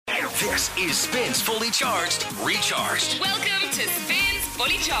This is Spins Fully Charged, Recharged. Welcome to Spins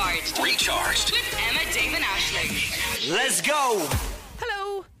Fully Charged, Recharged. with Emma Damon Ashling. Let's go.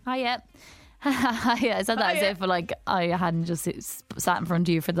 Hello. Hiya. Hiya. I said that as if like I hadn't just sat in front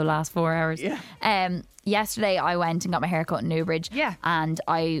of you for the last 4 hours. Yeah. Yesterday I went and got my hair cut in Newbridge. Yeah. And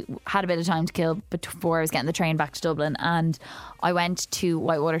I had a bit of time to kill before I was getting the train back to Dublin, and I went to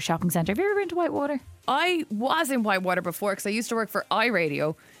Whitewater Shopping Centre. Have you ever been to Whitewater? I was in Whitewater before because I used to work for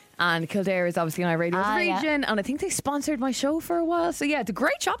iRadio, and Kildare is obviously an iRadio region, and I think they sponsored my show for a while. So yeah, it's a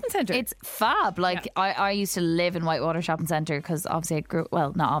great shopping centre. It's fab. Like I used to live in Whitewater Shopping Centre because obviously I grew,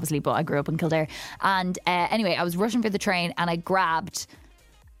 well, not obviously, but I grew up in Kildare. And anyway, I was rushing for the train and I grabbed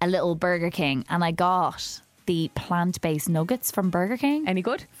a little Burger King and I got the plant-based nuggets from Burger King. Any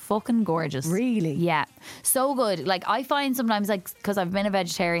good? Fucking gorgeous. Really? Yeah. So good. Like I find sometimes, like, because I've been a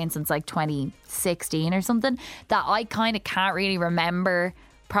vegetarian since like 2016 or something, that I kind of can't really remember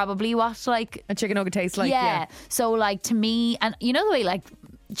probably what like A chicken nugget tastes like. yeah. So like to me, and you know the way like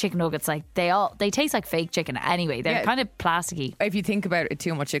chicken nuggets, like they taste like fake chicken anyway. They're Yeah. kind of plasticky. If you think about it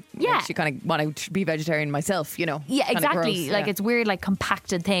too much, it Yeah. makes you kind of want to be vegetarian myself, you know. Yeah, Kinda exactly. gross, Like yeah. it's weird, like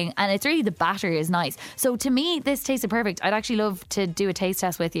compacted thing, and it's really the batter is nice. So to me, this tasted perfect. I'd actually love to do a taste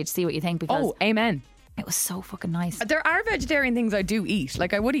test with you to see what you think, because Oh, amen. it was so fucking nice. There are vegetarian things I do eat.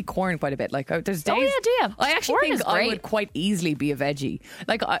 Like I would eat corn quite a bit. Like there's days. Oh, yeah, do you? I actually Corn think is I great. would quite easily be a veggie.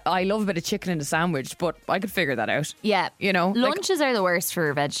 Like I love a bit of chicken in a sandwich, but I could figure that out. Yeah, You know, like, lunches are the worst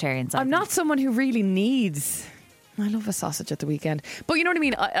for vegetarians. I I'm think. not someone who really needs. I love a sausage at the weekend, but you know what I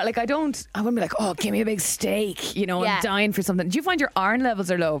mean. I wouldn't be like, oh, give me a big steak. You know, Yeah. I'm dying for something. Do you find your iron levels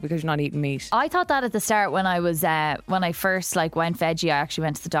are low because you're not eating meat? I thought that at the start when I was when I first like went veggie. I actually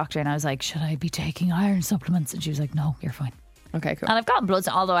went to the doctor and I was like, should I be taking iron supplements? And she was like, no, you're fine. Okay, cool. And I've gotten bloods,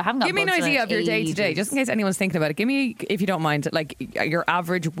 although I haven't gotten Give me an bloods in idea of your day to day, ages. just in case anyone's thinking about it. Give me, if you don't mind, like your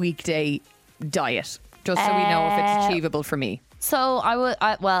average weekday diet, just so we know if it's achievable for me. So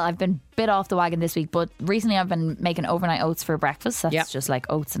I've been bit off the wagon this week, but recently I've been making overnight oats for breakfast. That's Yeah. just like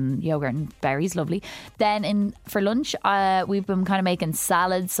oats and yogurt and berries, lovely. Then for lunch, we've been kind of making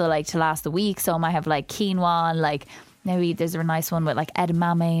salads, so like to last the week. So I might have like quinoa and like maybe there's a nice one with like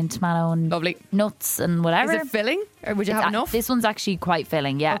edamame and tomato and Lovely. nuts and whatever. Is it filling, or would you have enough? This one's actually quite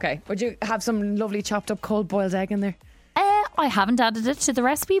filling, yeah. Okay. Would you have some lovely chopped up cold boiled egg in there? I haven't added it to the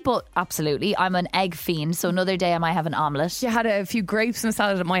recipe, but absolutely. I'm an egg fiend, so another day I might have an omelette. You had a few grapes and a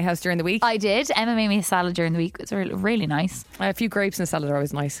salad at my house during the week. I did. Emma made me a salad during the week. It's really nice. A few grapes and a salad are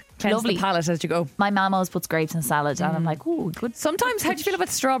always nice. Cleanse Lovely. the palate as you go. My mum always puts grapes in salad, and I'm like, ooh, good. Sometimes, how do you feel about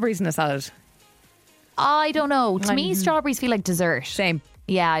strawberries in a salad? I don't know. To me, strawberries feel like dessert. Same.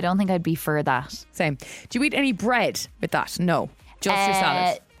 Yeah, I don't think I'd be for that. Same. Do you eat any bread with that? No. Just your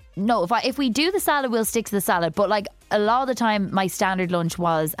salad. No, if we do the salad, we'll stick to the salad. But like a lot of the time, my standard lunch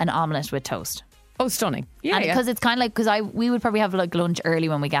was an omelette with toast. Oh, stunning. Yeah, And yeah. because it's kind of like, because we would probably have like lunch early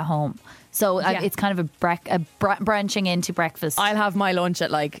when we get home. So Yeah. it's kind of branching into breakfast. I'll have my lunch at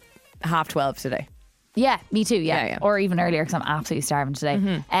like 12:30 today. Yeah, me too. Yeah, Yeah. or even earlier because I'm absolutely starving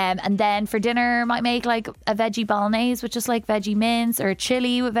today. And then for dinner, might make like a veggie bolognese with just like veggie mince, or a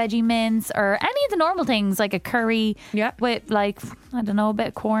chili with veggie mince, or any of the normal things like a curry. Yeah. with like I don't know, a bit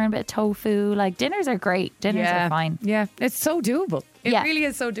of corn, a bit of tofu. Like dinners are great. Dinners are fine. Yeah, it's so doable. It Yeah. really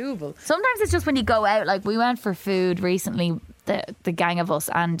is so doable. Sometimes it's just when you go out. Like we went for food recently, the gang of us,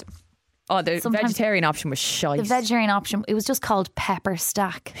 and Oh, the Sometimes- vegetarian option was shite. the vegetarian option, it was just called pepper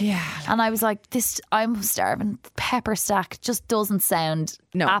stack. Yeah. And I was like, I'm starving. Pepper stack just doesn't sound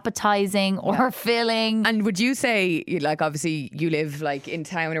No. appetizing or filling. And would you say, like, obviously you live like in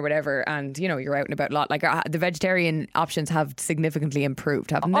town or whatever, and you know you're out and about a lot, like the vegetarian options have significantly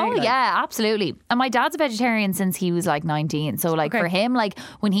improved, haven't they? Oh Like, yeah, absolutely. And my dad's a vegetarian since he was like 19. So like Okay. for him, like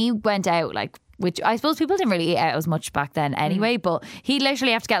when he went out, like, which I suppose people didn't really eat out as much back then anyway, but he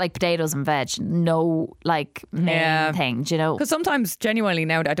literally have to get like potatoes and veg, no like main Yeah. thing, do you know? Because sometimes, genuinely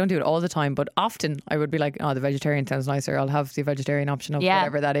now, I don't do it all the time, but often I would be like, oh, the vegetarian sounds nicer. I'll have the vegetarian option of Yeah.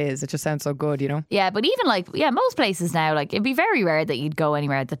 whatever that is. It just sounds so good, you know? Yeah, but even like, yeah, most places now, like it'd be very rare that you'd go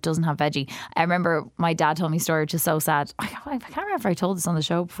anywhere that doesn't have veggie. I remember my dad told me a story which is so sad. I can't remember if I told this on the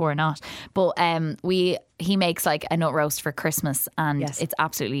show before or not, but he makes like a nut roast for Christmas, and Yes. it's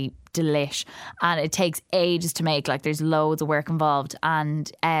absolutely delish, and it takes ages to make. Like there's loads of work involved.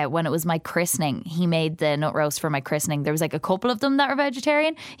 And when it was my christening, he made the nut roast for my christening. There was like a couple of them that were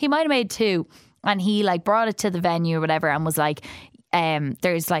vegetarian. He might have made two, and he like brought it to the venue or whatever, and was like,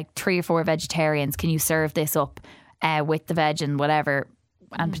 there's like 3 or 4 vegetarians, can you serve this up with the veg and whatever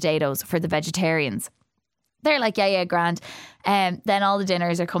and potatoes for the vegetarians? they're like, yeah, grand. Then all the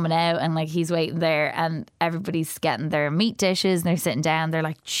dinners are coming out and like he's waiting there and everybody's getting their meat dishes and they're sitting down. They're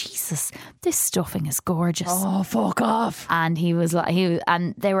like, Jesus, this stuffing is gorgeous. Oh, fuck off. And he was like,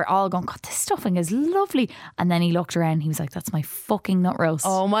 and they were all going, God, this stuffing is lovely. And then he looked around and he was like, that's my fucking nut roast.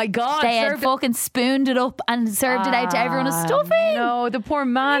 Oh my God. They had fucking spooned it up and served it out to everyone as stuffing. No, the poor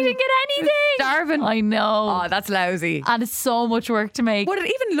man. He didn't get anything. Starving. I know. Oh, that's lousy. And it's so much work to make. Would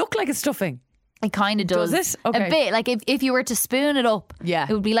it even look like a stuffing? It kind of does. Does it? Okay. A bit. Like if you were to spoon it up, Yeah.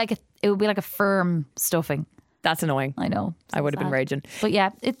 it would be like a firm stuffing. That's annoying. I know. I would have been raging. But yeah,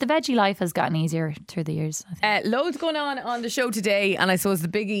 the veggie life has gotten easier through the years, I think. Loads going on the show today, and I suppose the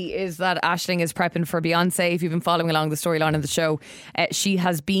biggie is that Aisling is prepping for Beyoncé. If you've been following along the storyline of the show, she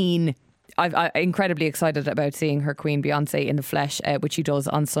has been... I'm incredibly excited about seeing her queen Beyoncé in the flesh, which she does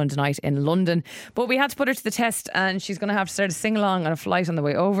on Sunday night in London. But we had to put her to the test, and she's going to have to start a sing-along on a flight on the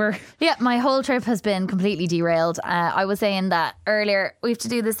way over. Yeah, my whole trip has been completely derailed. I was saying that earlier, we have to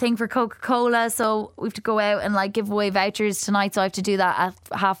do this thing for Coca-Cola, so we have to go out and like give away vouchers tonight, so I have to do that at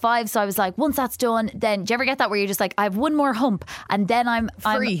 5:30. So I was like, once that's done, then do you ever get that where you're just like, I have one more hump and then I'm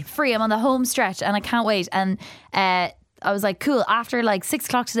free. I'm on the home stretch and I can't wait. And I was like, cool, after like 6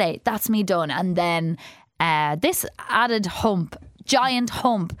 o'clock today, that's me done. And then this added giant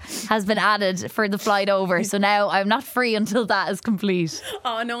hump has been added for the flight over. So now I'm not free until that is complete.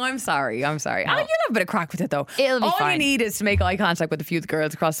 Oh no, I'm sorry. You'll have a bit of crack with it though. It'll be All fine. you need is to make eye contact with a few of the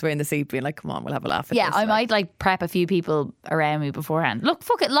girls across the way in the seat, being like, come on, we'll have a laugh at Yeah, this. I might like prep a few people around me beforehand. Look,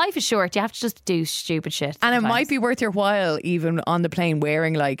 fuck it, life is short. You have to just do stupid shit And sometimes. it might be worth your while, even on the plane,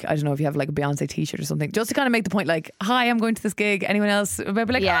 wearing like, I don't know if you have like a Beyonce t-shirt or something, just to kind of make the point like, hi, I'm going to this gig. Anyone else? I'll be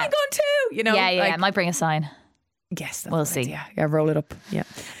like, Yeah. I'm going too. You know? Yeah, like, I might bring a sign. Yes, that's We'll right. see. Yeah, roll it up. Yeah.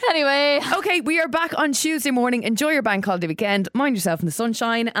 Anyway. Okay, we are back on Tuesday morning. Enjoy your bank holiday weekend. Mind yourself in the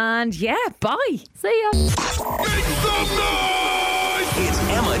sunshine. And yeah, bye. See ya. It's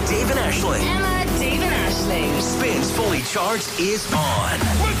Emma, Dave and Aisling. Emma, Dave and Aisling. Spins Fully Charged is on.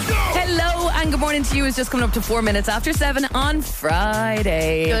 Hello and good morning to you. It's just coming up to 4 minutes after 7 on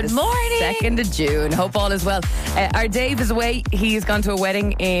Friday. Good morning. 2nd of June. Hope all is well. Our Dave is away. He's gone to a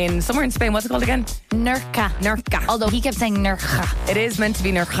wedding in somewhere in Spain. What's it called again? Nerca. Although he kept saying Nerca. It is meant to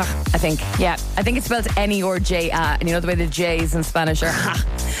be Nerja, I think. Yeah. I think it's spelled N-E-R-J-A. And you know the way the J's in Spanish are ha.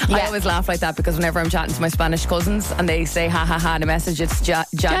 I Yeah. always laugh like that because whenever I'm chatting to my Spanish cousins and they say ha ha ha in a message, it's ja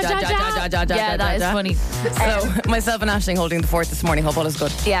ja ja ja ja ja ja. Yeah, that is funny. So myself and Aisling holding the fort this morning. Hope all is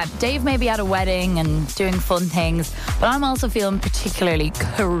good. Yeah, Dave may be at a wedding and doing fun things, but I'm also feeling particularly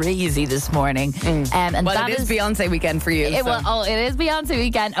crazy this morning. And Well, that it is Beyonce weekend for you. It, so. it is Beyonce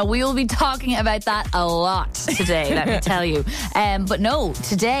weekend, and we will be talking about that a lot today, let me tell you. But no,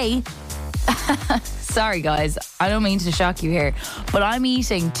 today, sorry guys, I don't mean to shock you here, but I'm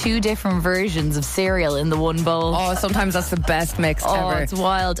eating 2 different versions of cereal in the one bowl. Oh, sometimes that's the best mix Oh, ever. it's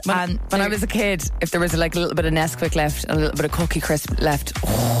wild. When I was a kid, if there was like a little bit of Nesquik left and a little bit of Cookie Crisp left,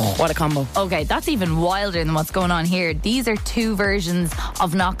 oh, what a combo. Okay, that's even wilder than what's going on here. These are 2 versions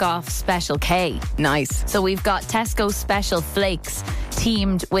of knockoff Special K. Nice. So we've got Tesco Special Flakes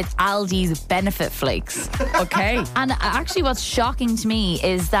teamed with Aldi's Benefit Flakes. Okay. And actually what's shocking to me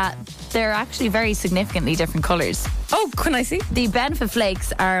is that they're actually very significantly different colours. Oh, can I see? The Benefit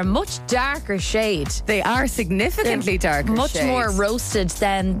Flakes are a much darker shade. They are significantly darker Much shades. more roasted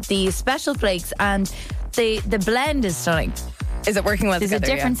than the Special Flakes, and the blend is stunning. Is it working well There's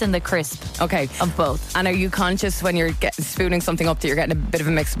together? a difference in the crisp Okay. of both. And are you conscious when you're spooning something up that you're getting a bit of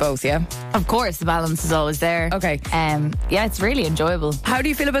a mix of both, yeah? Of course, the balance is always there. Okay. Yeah, it's really enjoyable. How do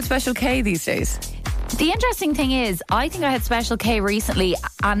you feel about Special K these days? The interesting thing is, I think I had Special K recently,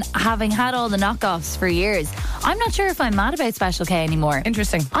 and having had all the knockoffs for years, I'm not sure if I'm mad about Special K anymore.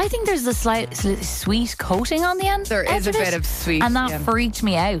 Interesting. I think there's a slight sweet coating on the end. There is a bit of sweet, and that yeah. freaked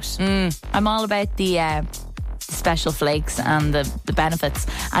me out. I'm all about the Special Flakes and the benefits.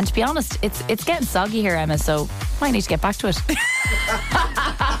 And to be honest, it's getting soggy here, Emma, so might need to get back to it.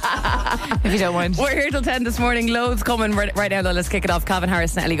 If you don't mind. We're here till 10 this morning. Loads coming right now, though. Let's kick it off. Calvin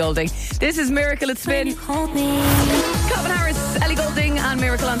Harris and Ellie Goulding. This is Miracle at Spin. Calvin Harris, Ellie Goulding, and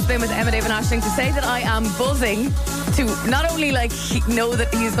Miracle on Spin with Emma, Dave and Aisling, to say that I am buzzing to not only like know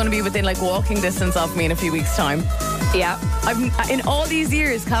that he's going to be within like walking distance of me in a few weeks' time. Yeah. I've in all these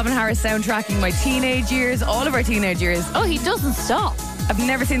years, Calvin Harris soundtracking my teenage years, all of our teenage years. Oh, he doesn't stop. I've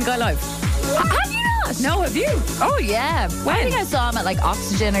never seen the guy live. Have you not? No, have you? Oh, yeah. When? I think I saw him at like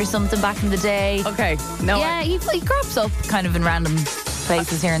Oxygen or something back in the day. Okay, no. Yeah, he crops up kind of in random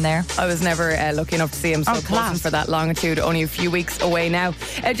places here and there. I was never lucky enough to see him, so Oh, buzzing class. for that longitude. Only a few weeks away now.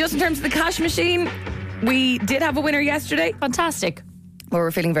 Just in terms of the cash machine, we did have a winner yesterday. Fantastic. Well,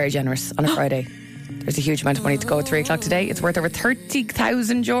 we're feeling very generous on a Friday. There's a huge amount of money to go at 3 o'clock today. It's worth over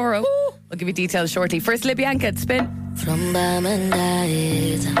 €30,000. I'll give you details shortly. First, Libyanka at Spin. From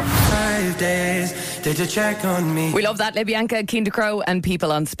Bamandais. 5 days, did you check on me? We love that. Libyanka, Keen to Crow, and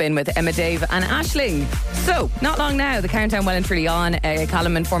People on Spin with Emma, Dave, and Aisling. So, not long now, the countdown well and truly on.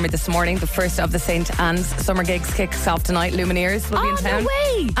 Callum informed me this morning the first of the St. Anne's summer gigs kicks off tonight. Lumineers will be in town. No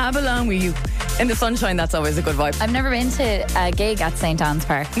way! I belong with you. In the sunshine, that's always a good vibe. I've never been to a gig at St. Anne's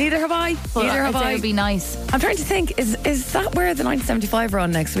Park. Neither have I. Neither have It I. would be nice. I'm trying to think, is that where the 1975 are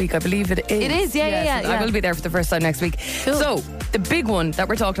on next week? I believe it is. It is, yeah. I will be there for the first time next week. Cool. So, the big one that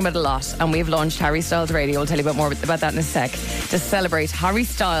we're talking about a lot, and we've launched Harry Styles Radio, I'll tell you more about that in a sec, to celebrate Harry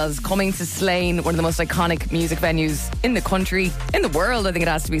Styles coming to Slane, one of the most iconic music venues in the country, in the world, I think it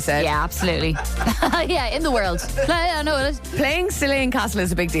has to be said. Yeah, absolutely. Yeah, in the world. I know it is. Playing Slane Castle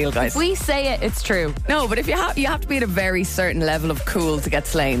is a big deal, guys. If we say it, it's true. No, but if you have to be at a very certain level of cool to get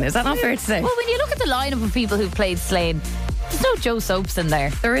Slane. Is that not fair to say? Well, when you look at the lineup of people who've played Slane, there's no Joe Soaps in there.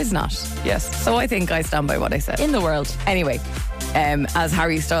 There is not. Yes. So I think I stand by what I said. In the world. Anyway, as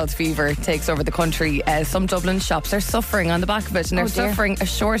Harry Styles fever takes over the country, some Dublin shops are suffering on the back of it, and they're suffering a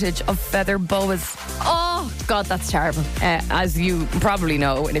shortage of feather boas. Oh, God, that's terrible. As you probably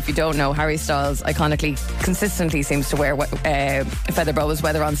know, and if you don't know, Harry Styles iconically, consistently seems to wear feather boas,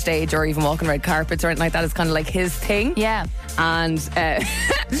 whether on stage or even walking red carpets or anything like that. It's kind of like his thing. Yeah. And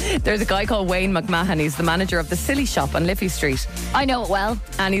there's a guy called Wayne McMahon. He's the manager of the Silly Shop on Liffey Street. I know it well.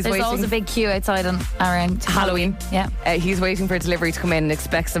 And he's There's waiting. always a big queue outside around Halloween. Yeah. He's waiting for a delivery to come in and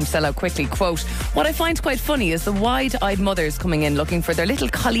expects them to sell out quickly. Quote, what I find quite funny is the wide-eyed mothers coming in looking for their little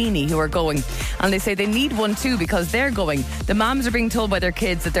Collini who are going. And they say they need one too because they're going. The mums are being told by their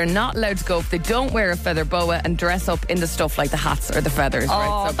kids that they're not allowed to go if they don't wear a feather boa and dress up in the stuff like the hats or the feathers. Oh,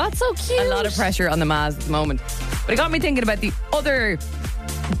 right? So that's so cute. a lot of pressure on the mas at the moment. But it got me thinking about the other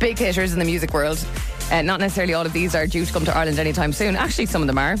big hitters in the music world. Not necessarily all of these are due to come to Ireland anytime soon. Actually, some of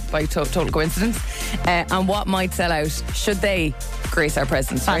them are, by total coincidence. And what might sell out should they grace our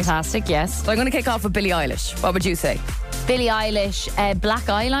presence. Fantastic, yes. So I'm going to kick off with Billie Eilish. What would you say? Billie Eilish, black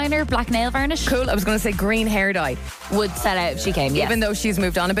eyeliner, black nail varnish. Cool. I was going to say green hair dye. Would sell out if she came, yes. Even though she's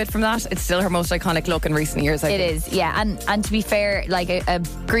moved on a bit from that, it's still her most iconic look in recent years, I think. It is, yeah. And to be fair, like a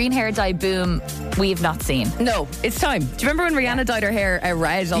green hair dye boom, we've not seen. No, it's time. Do you remember when Rihanna dyed her hair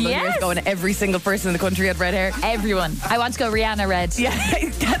red all those years ago and every single person in the country had red hair? Everyone. I want to go Rihanna red. Yeah,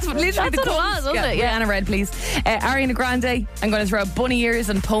 that's literally That's the what it cult. was, wasn't it? Yeah. Rihanna red, please. Ariana Grande, I'm going to throw out bunny ears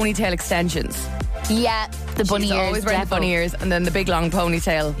and ponytail extensions. Yeah, the bunny She's ears. always wearing the bunny ears, and then the big long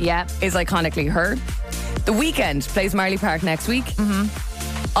ponytail. Yeah, is iconically her. The Weeknd plays Marley Park next week.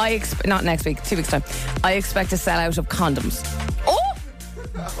 Mm-hmm. Not next week, 2 weeks time. I expect a sellout of condoms. Oh,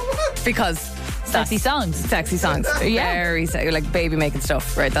 because sexy songs. Sexy songs. Very like baby making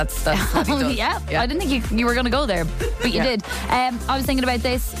stuff. Right, that's what he does. Yeah, I didn't think you were going to go there, but you did. I was thinking about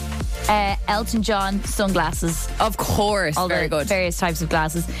this. Elton John sunglasses, of course, all very the good. various types of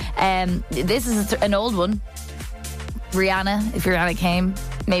glasses. This is an old one. Rihanna, if Rihanna came,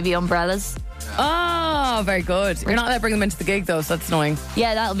 maybe umbrellas. Oh, very good. You're not allowed to bring them into the gig though, so that's annoying.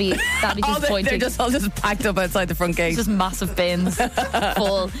 Yeah, that'll be disappointing. They're all just packed up outside the front gate. Just massive bins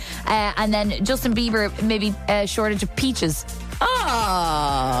full. And then Justin Bieber, maybe a shortage of peaches. Oh,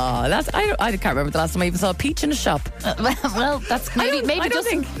 I can't remember the last time I even saw a peach in a shop. Well, that's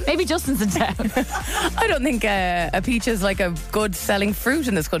maybe Justin's in town. I don't think a peach is like a good selling fruit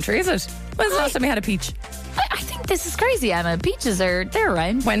in this country, is it? When's the last time you had a peach? I think this is crazy, Emma. Peaches they're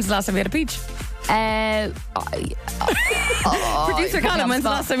around. When's the last time you had a peach? Producer Colin, when's the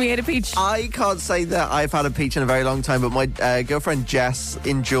last time you ate a peach? I can't say that I've had a peach in a very long time, but my girlfriend Jess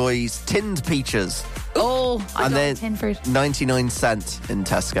enjoys tinned peaches. Oh, I and love then tin fruit. 99 cent in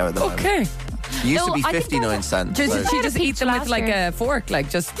Tesco at the moment. Okay. Used to No, be I think 59 cents. She so- just eats them with like a fork, like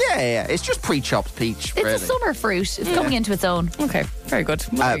just. Yeah. It's just pre-chopped peach, It's really. a summer fruit. It's coming into its own. Okay, very good.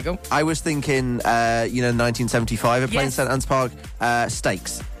 Well, there you go. I was thinking, 1975 at playing Yes. St Anne's Park,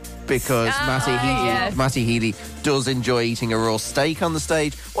 steaks. Because yes. Matty Healy does enjoy eating a raw steak on the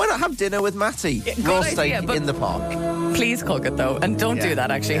stage. Why not have dinner with Matty? Raw good steak idea, but- in the park. Please cook it though, and don't do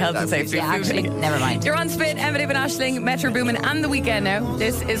that. Actually, health and that'd be- safety. Yeah, actually, never mind. You're on Spin. Emma, David, Aisling, Metro Boomin, and the Weekend now.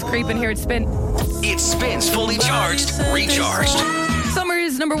 This is Creeping here at Spin. It spins fully charged, recharged.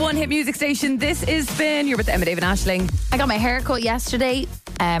 Summer's #1 hit music station. This is Spin. You're with Emma, David, Aisling. I got my hair cut yesterday.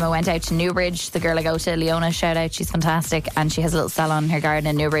 I went out to Newbridge. The girl I go to, Leona, shout out. She's fantastic. And she has a little salon in her garden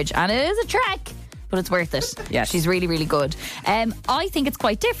in Newbridge. And it is a trek, but it's worth it. Yes. She's really, really good. I think it's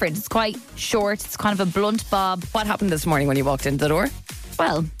quite different. It's quite short. It's kind of a blunt bob. What happened this morning when you walked into the door?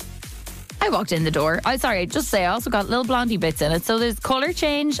 Well, I walked in the door. Just say I also got little blondie bits in it. So there's colour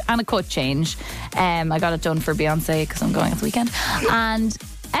change and a cut change. I got it done for Beyoncé because I'm going at the weekend. And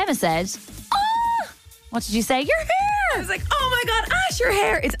Emma said, what did you say? Your hair! I was like, oh my God, Ash, your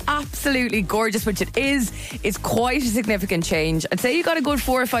hair is absolutely gorgeous, which it is. It's quite a significant change. I'd say you got a good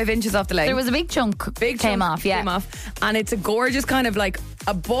 4 or 5 inches off the length. There was a big chunk came off. And it's a gorgeous kind of like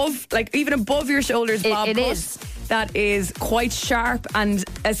above, like even above your shoulders bob it cut. is. That is quite sharp and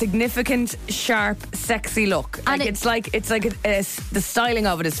a significant, sharp, sexy look. And like it's like the styling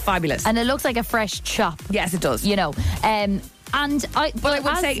of it is fabulous. And it looks like a fresh chop. Yes, it does. You know. But I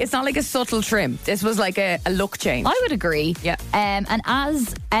would say it's not like a subtle trim. This was like a look change. I would agree. Yeah. And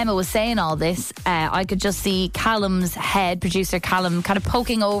as Emma was saying all this, I could just see Callum's head, producer Callum, kind of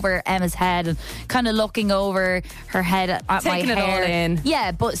poking over Emma's head and kind of looking over her head at Taking my it hair. all in.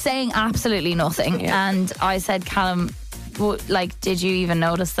 Yeah, but saying absolutely nothing. Yeah. And I said, Callum, did you even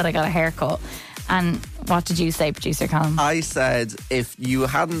notice that I got a haircut? And what did you say, producer Callum? I said if you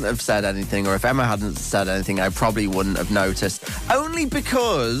hadn't have said anything, or if Emma hadn't said anything, I probably wouldn't have noticed. Only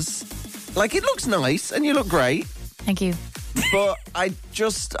because, it looks nice and you look great. Thank you. But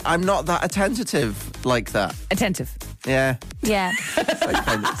I'm not that attentive like that. Attentive. Yeah. Yeah.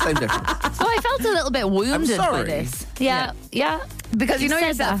 Same difference. So I felt a little bit wounded by sorry. this. Yeah. Because you know said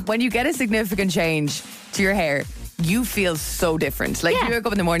yourself, that. when you get a significant change to your hair, you feel so different. Like, Yeah. you wake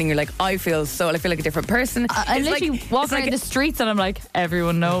up in the morning, you're like, I feel like a different person. I'm literally walking around the streets and I'm like,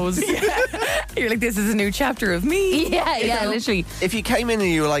 everyone knows. You're like, this is a new chapter of me. Yeah, literally. If you came in and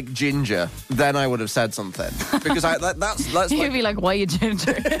you were like ginger, then I would have said something. Because that's You'd like, be like, why you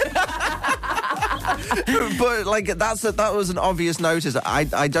ginger? but that was an obvious notice.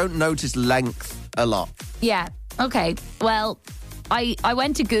 I don't notice length a lot. Yeah. Okay. Well, I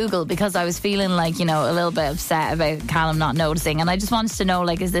went to Google because I was feeling like, a little bit upset about Callum not noticing. And I just wanted to know,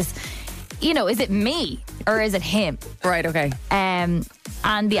 is this, is it me or is it him? Right, okay. And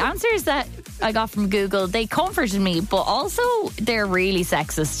the answers that I got from Google, they comforted me, but also they're really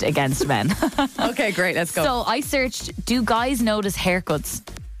sexist against men. Okay, great, let's go. So I searched, do guys notice haircuts?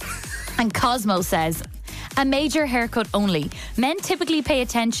 And Cosmo says, a major haircut only. Men typically pay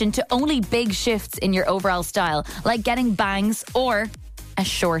attention to only big shifts in your overall style, like getting bangs or a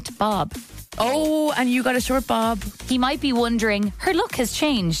short bob. Oh, and you got a short bob. He might be wondering, her look has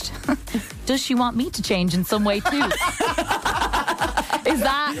changed. Does she want me to change in some way too? Is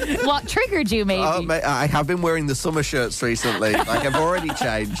that what triggered you, maybe? Oh, mate, I have been wearing the summer shirts recently. I've already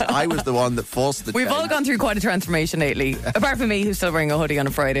changed. I was the one that forced the We've change. all gone through quite a transformation lately. Apart from me, who's still wearing a hoodie on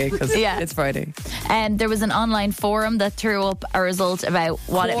a Friday, because it's Friday. There was an online forum that threw up a result about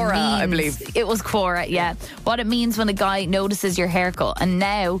what Quora, it means. I believe. It was Quora, yeah. What it means when a guy notices your haircut. And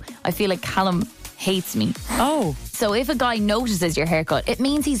now I feel like Callum hates me. Oh. So if a guy notices your haircut, it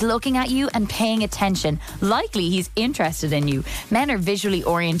means he's looking at you and paying attention. Likely he's interested in you. Men are visually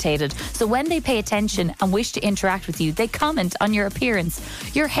orientated, so when they pay attention and wish to interact with you, they comment on your appearance.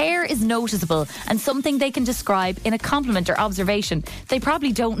 Your hair is noticeable and something they can describe in a compliment or observation. They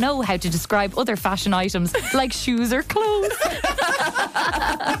probably don't know how to describe other fashion items like shoes or clothes.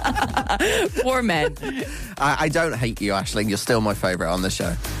 Poor men. I don't hate you, Aisling. You're still my favourite on the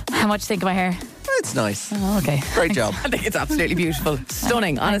show. How much do you think of my hair? It's nice. Oh, okay. Great job. I think it's absolutely beautiful.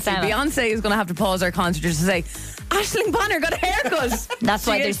 Stunning, honestly. Emma. Beyonce is going to have to pause her concert just to say, Aisling Banner got a haircut. That's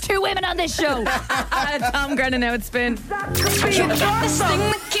why She there's is. 2 women on this show. Tom Grennan, now it's Spin. Emma,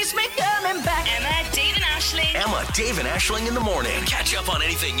 Dave and Aisling. Emma, Dave and Aisling in the morning. Catch up on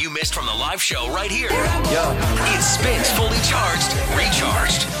anything you missed from the live show right here. Yeah. It spins fully charged,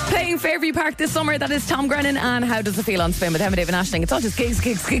 recharged. Playing Fairview Park this summer, that is Tom Grennan. And how does it feel on Spin with Emma, Dave and Aisling? It's all just gigs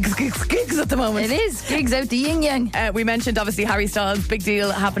at the moment. It is. Gigs out the yin-yang. We mentioned, obviously, Harry Styles, big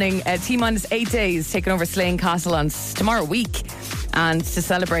deal happening. T-minus 8 days, taking over Slane Castle on tomorrow week. And to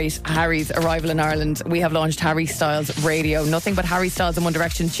celebrate Harry's arrival in Ireland, we have launched Harry Styles Radio. Nothing but Harry Styles and One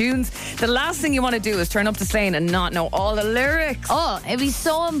Direction tunes. The last thing you want to do is turn up to Slane and not know all the lyrics. Oh, it'd be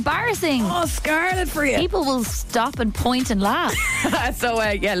so embarrassing. Oh, Scarlet for you. People will stop and point and laugh. So,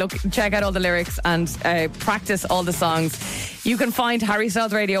 look, check out all the lyrics and practice all the songs. You can find Harry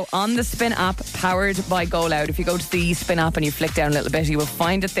Styles Radio on the Spin app, powered by Go Loud. If you go to the Spin app and you flick down a little bit, you will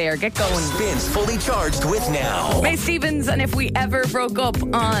find it there. Get going. Spins fully charged with Now. May Stevens and If We Ever Broke Up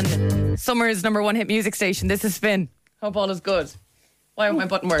on summer's #1 hit music station. This is Spin. Hope all is good. Why won't my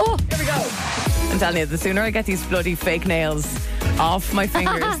button work? Oh. Here we go. I'm telling you, the sooner I get these bloody fake nails off my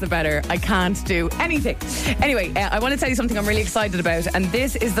fingers, the better. I can't do anything. Anyway, I want to tell you something I'm really excited about, and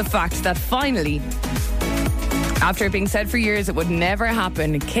this is the fact that finally After it being said for years it would never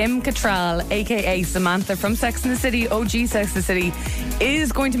happen, Kim Cattrall, aka Samantha from Sex and the City, OG Sex and the City,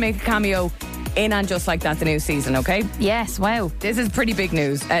 is going to make a cameo in And Just Like That, the new season, okay? Yes, wow. This is pretty big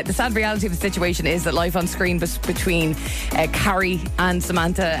news. The sad reality of the situation is that life on screen between Carrie and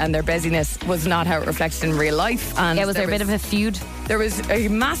Samantha and their busyness was not how it reflected in real life. And Was there a bit of a feud? There was a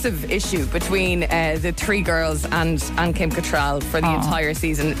massive issue between the three girls and Kim Cattrall for the entire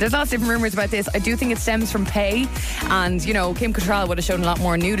season. There's lots of different rumours about this. I do think it stems from pay. And, you know, Kim Cattrall would have shown a lot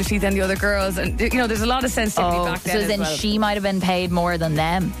more nudity than the other girls. And, you know, there's a lot of sensitivity back then. So then she might have been paid more than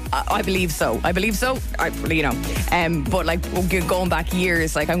them? I believe so. But like going back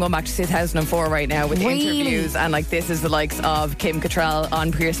years, like I'm going back to 2004 right now with interviews, and like this is the likes of Kim Cattrall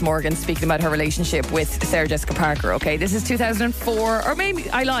on Piers Morgan speaking about her relationship with Sarah Jessica Parker. Okay, this is 2004, or maybe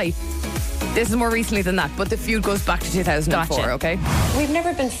I lie. This is more recently than that, but the feud goes back to 2004. Gotcha. Okay, We've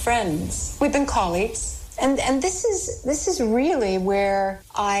never been friends. We've been colleagues, and this is really where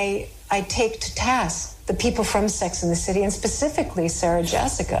I take to task the people from Sex and the City, and specifically Sarah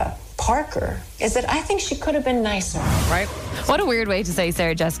Jessica Parker, is that I think she could have been nicer. right? What a weird way to say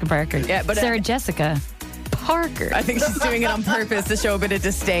Sarah Jessica Parker. Yeah, but Sarah Jessica Parker. I think she's doing it on purpose to show a bit of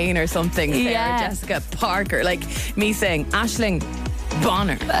disdain or something. Sarah Yeah. Jessica Parker, like me saying Aisling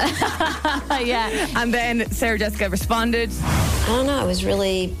Bonner. Yeah. And then Sarah Jessica responded, I don't know.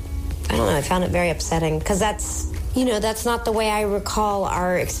 I found it very upsetting because that's not the way I recall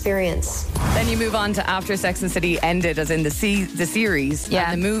our experience. Then you move on to after Sex and the City ended, as in the series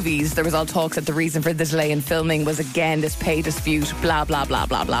Yeah. and the movies. There was all talks that the reason for the delay in filming was again this pay dispute, blah, blah, blah,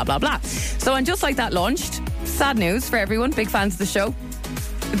 blah, blah, blah, blah. So And Just Like That launched. Sad news for everyone, big fans of the show.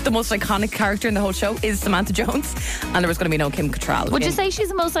 The most iconic character in the whole show is Samantha Jones, and there was going to be no Kim Cattrall. Would you say she's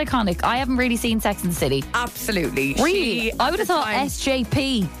the most iconic? I haven't really seen Sex and the City. Absolutely. Really? I would have thought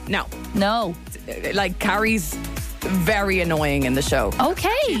SJP. No. No. Like Carrie's very annoying in the show. Okay.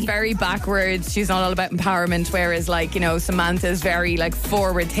 She's very backwards. She's not all about empowerment, whereas like, you know, Samantha's very like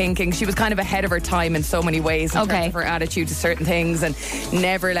forward thinking. She was kind of ahead of her time in so many ways in terms of her attitude to certain things, and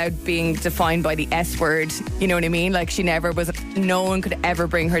never allowed being defined by the S word. You know what I mean? Like no one could ever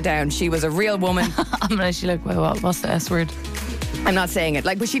bring her down. She was a real woman. I'm actually like, well, what's the S word? I'm not saying it,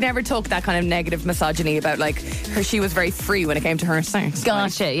 like, but she never took that kind of negative misogyny about like her. She was very free when it came to her stance.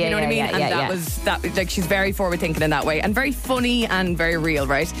 Gotcha. Yeah, you know what I mean? yeah, and that was that. Like, she's very forward thinking in that way, and very funny and very real,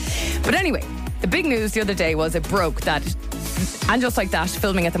 right? But anyway, the big news the other day was it broke that, And Just Like That,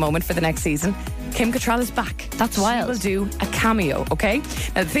 filming at the moment for the next season, Kim Cattrall is back. That's wild. She will do a cameo. Okay.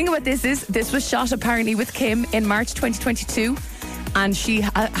 Now the thing about this is this was shot apparently with Kim in March 2022. And she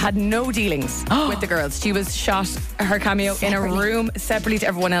had no dealings with the girls. She was shot, her cameo, in a room separately to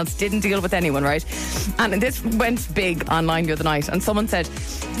everyone else. Didn't deal with anyone, right? And this went big online the other night. And someone said,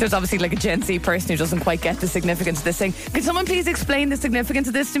 there's obviously like a Gen Z person who doesn't quite get the significance of this thing. Can someone please explain the significance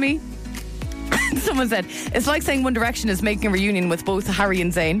of this to me? Someone said, it's like saying One Direction is making a reunion with both Harry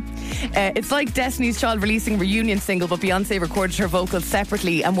and Zayn. It's like Destiny's Child releasing a reunion single, but Beyoncé recorded her vocals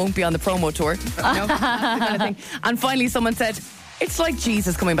separately and won't be on the promo tour. You know, that's the kind of thing. And finally someone said, it's like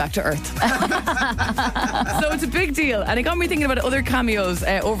Jesus coming back to earth. So it's a big deal. And it got me thinking about other cameos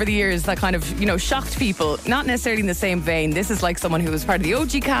over the years that kind of, you know, shocked people. Not necessarily in the same vein. This is like someone who was part of the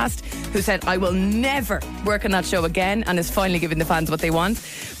OG cast who said, I will never work on that show again, and is finally giving the fans what they want.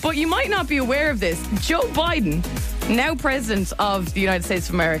 But you might not be aware of this. Joe Biden, now president of the United States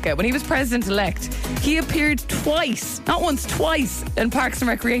of America, when he was president-elect, he appeared twice, not once, twice, in Parks and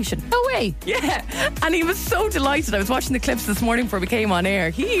Recreation. No way. Yeah, and he was so delighted. I was watching the clips this morning before we came on air.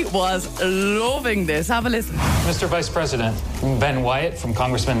 He was loving this. Have a listen. Mr. Vice President, Ben Wyatt from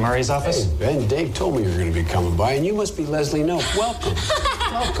Congressman Murray's office. Hey, Ben, Dave told me you were going to be coming by, and you must be Leslie Knope. Welcome.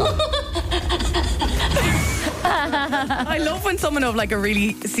 Welcome. I love when someone of like a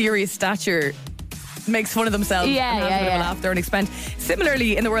really serious stature makes fun of themselves and has a bit of a laugh at their own expense.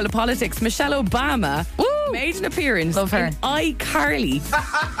 Similarly, in the world of politics, Michelle Obama made an appearance in iCarly.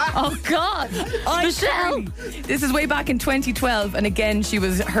 Oh God, Michelle. This is way back in 2012, and again, she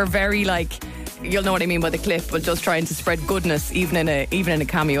was her very like, you'll know what I mean by the clip, but just trying to spread goodness, even in a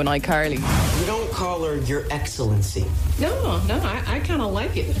cameo in iCarly. You don't call her Your Excellency. No, I kind of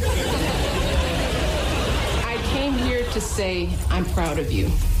like it. I came here to say I'm proud of you.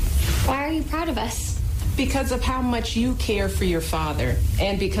 Why are you proud of us? Because of how much you care for your father,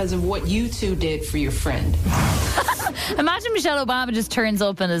 and because of what you two did for your friend. Imagine Michelle Obama just turns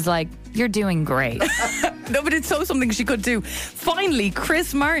up and is like, you're doing great. No, but it's so something she could do. Finally,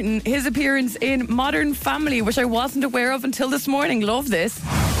 Chris Martin, his appearance in Modern Family, which I wasn't aware of until this morning. Love this.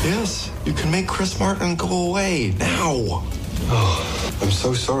 Yes, you can make Chris Martin go away now. Oh. I'm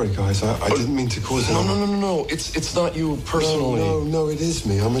so sorry, guys. I didn't mean to cause it. No. It's not you personally. No, it is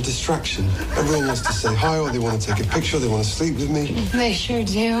me. I'm a distraction. Everyone wants to say hi, or they want to take a picture, they want to sleep with me. They sure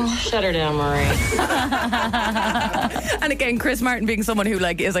do. Shut her down, Marie. And again, Chris Martin being someone who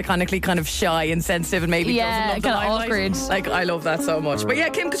like is iconically kind of shy and sensitive and maybe doesn't love the limelight. Awkward. Like, I love that so much. But yeah,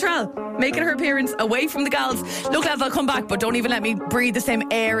 Kim Cattrall making her appearance away from the gals. Look, lads, I'll come back, but don't even let me breathe the same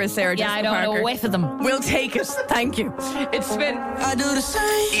air as Sarah Jessica I don't Parker. want to whiff of them. We'll take it. Thank you. It's Spin. I do the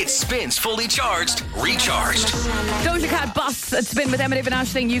same. It spins fully charged, recharged. Doja Cat Boss at Spin with Emma, David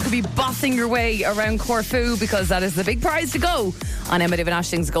Aisling. You could be bossing your way around Corfu because that is the big prize to go on Emma, David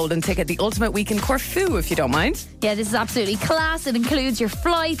Aisling's golden ticket, the ultimate week in Corfu, if you don't mind. Yeah, this is absolutely class. It includes your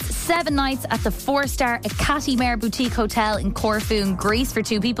flights, 7 nights at the 4-star Ekati Mare Boutique Hotel in Corfu in Greece for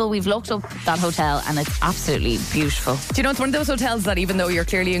 2 people. We've looked up that hotel and it's absolutely beautiful. Do you know, it's one of those hotels that even though you're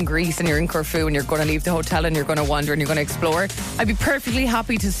clearly in Greece and you're in Corfu and you're going to leave the hotel and you're going to wander and you're going to explore, I'd be perfectly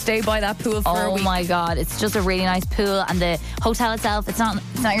happy to stay by that pool for a week. Oh my God, it's just a really nice pool, and the hotel itself, it's not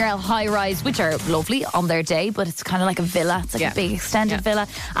your high rise, which are lovely on their day, but it's kind of like a villa. It's like a big extended villa,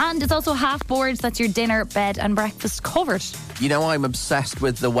 and it's also half boards. That's your dinner, bed and breakfast covered. You know, I'm obsessed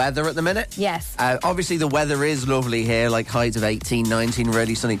with the weather at the minute. Yes. Obviously the weather is lovely here, like highs of 18, 19,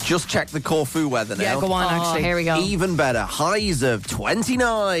 really sunny. Just check the Corfu weather now. Yeah, go on, actually. Here we go. Even better, highs of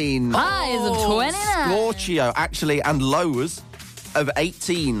 29. Highs of 29. Scorchio, actually, and lows of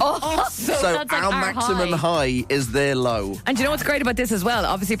 18. So So that's like our our maximum high is their low. And you know what's great about this as well?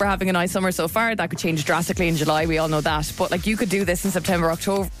 Obviously, we're having a nice summer so far. That could change drastically in July. We all know that. But like, you could do this in September,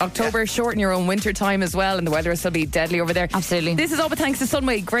 October, shorten your own winter time as well, and the weather will still be deadly over there. Absolutely. This is all but thanks to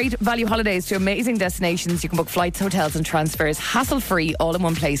Sunway. Great value holidays to amazing destinations. You can book flights, hotels, and transfers hassle-free, all in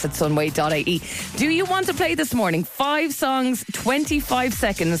one place at sunway.ie. Do you want to play this morning? 5 songs, 25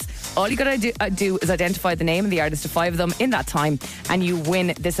 seconds. All you got to do is identify the name and the artist of 5 of them in that time, and you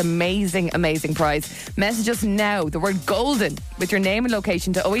win this amazing prize. Message us now the word golden with your name and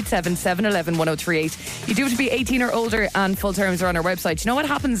location to 087 711 1038. You do have to be 18 or older, and full terms are on our website. You know what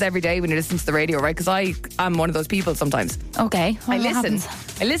happens every day when you listen to the radio, right? Because I am one of those people sometimes. Okay. I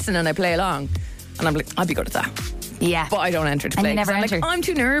listen and I play along, and I'm like, I'll be good at that. Yeah. But I don't enter to And play. you never 'cause I'm enter. like, I'm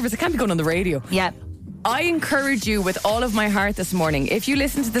too nervous. I can't be going on the radio. Yeah. I encourage you with all of my heart this morning, if you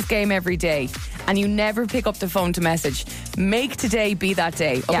listen to this game every day and you never pick up the phone to message, make today be that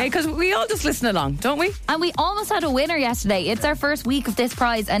day, okay? Because we all just listen along, don't we? And we almost had a winner yesterday. It's our first week of this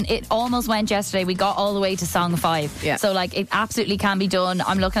prize, and it almost went yesterday. We got all the way to song 5. Yeah. So like, it absolutely can be done.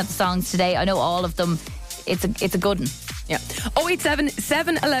 I'm looking at the songs today. I know all of them. It's a good one. Yeah. 087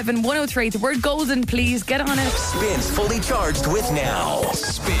 711 103. The word golden, please get on it. Spins fully charged with Now.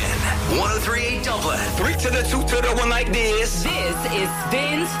 Spin 1038 Dublin. 3 to the 2 to the 1 like this. This is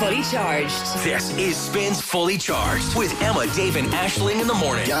Spins Fully Charged. This is Spins Fully Charged with Emma, Dave, and Aisling in the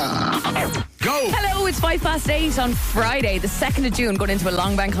morning. Go! Hello, it's 8:05 on Friday, the 2nd of June, going into a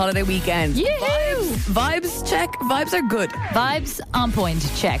long bank holiday weekend. Yoo-hoo! Vibes, check. Vibes are good. Vibes on point.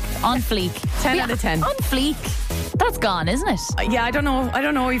 Check. On fleek. 10 out of 10. On fleek. That's gone, isn't it? Yeah, I don't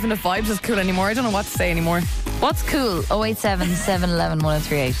know even if vibes is cool anymore. I don't know what to say anymore. What's cool? 087 711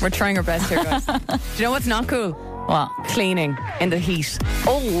 1038. We're trying our best here, guys. Do you know what's not cool? What? Cleaning in the heat.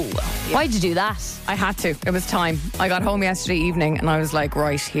 Oh, why'd you do that? I had to. It was time. I got home yesterday evening and I was like,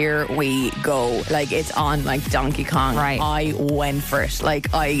 right, here we go. Like, it's on like Donkey Kong. Right. I went for it.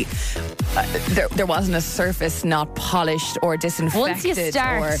 Like, there wasn't a surface not polished or disinfected. Once you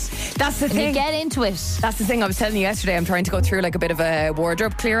start, that's the and thing. you get into it. That's the thing I was telling you yesterday. I'm trying to go through like a bit of a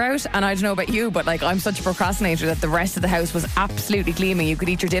wardrobe clear out, and I don't know about you, but like, I'm such a procrastinator that the rest of the house was absolutely gleaming. You could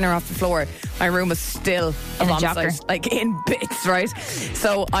eat your dinner off the floor. My room was still a bomb site, like in bits, right?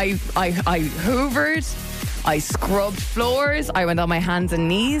 So I hoovered, I scrubbed floors, I went on my hands and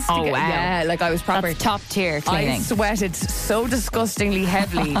knees. Oh, wow. Yeah, like I was proper. That's top tier cleaning. I sweated so disgustingly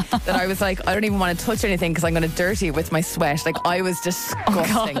heavily that I was like, I don't even want to touch anything because I'm going to dirty it with my sweat. Like, I was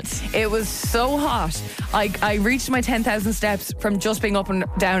disgusting. It was so hot. I reached my 10,000 steps from just being up and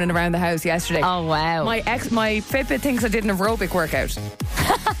down and around the house yesterday. Oh, wow. My Fitbit thinks I did an aerobic workout.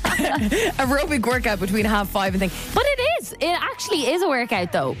 Aerobic workout between 5:30 and thing. But it is. It actually is a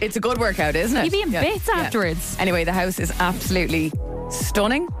workout, though. It's a good workout, isn't it? You'd be in bits afterwards. Anyway, the house is absolutely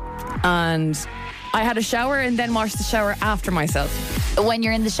stunning, and I had a shower and then washed the shower after myself. When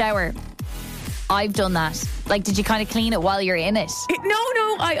you're in the shower, I've done that. Like, did you kind of clean it while you're in it? No,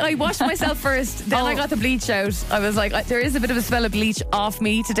 I washed myself first, then I got the bleach out. I was like, there is a bit of a smell of bleach off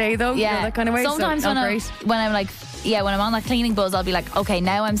me today, though. Yeah, you know, that kind of way. Sometimes so when I'm like, when I'm on that cleaning buzz, I'll be like, okay,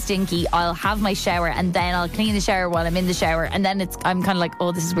 now I'm stinky. I'll have my shower and then I'll clean the shower while I'm in the shower, and then I'm kind of like,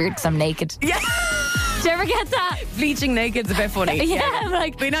 oh, this is weird because I'm naked. Yeah. you ever get that? Bleaching naked's a bit funny. Yeah, I'm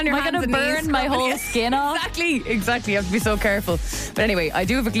like, being on your am I hands going to and knees, burn my scrubbing whole it. skin off? Exactly. You have to be so careful. But anyway, I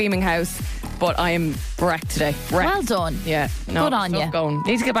do have a gleaming house, but I am wrecked today. Wrecked. Well done. Yeah. No, Good on stuff you. Going.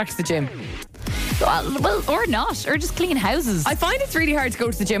 Need to get back to the gym. Well, or not, or just clean houses. I find it's really hard to go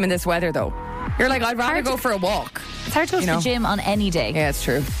to the gym in this weather, though. You're like, I'd rather go for a walk. It's hard to go to the gym on any day. Yeah, it's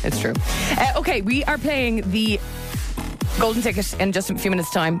true. Okay, we are playing the golden ticket in just a few minutes'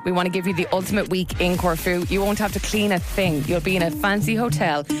 time. We want to give you the ultimate week in Corfu. You won't have to clean a thing. You'll be in a fancy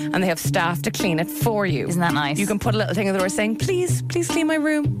hotel and they have staff to clean it for you. Isn't that nice? You can put a little thing on the door saying, please clean my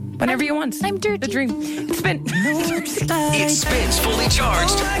room whenever you want. I'm dirty. The dream. Spin. It spins fully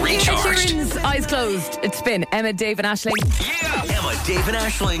charged, recharged. Sharon's eyes closed. It's Spin. Emma, Dave and Aisling. Yeah. Emma, Dave and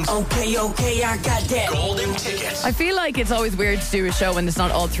Aisling's Okay, I got that. golden ticket. I feel like it's always weird to do a show when it's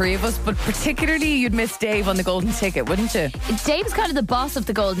not all three of us, but particularly you'd miss Dave on the golden ticket, wouldn't you? Dave's kind of the boss of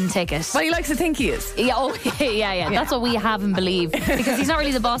the golden ticket. Well, he likes to think he is. Yeah, yeah. That's what we have him believe, because he's not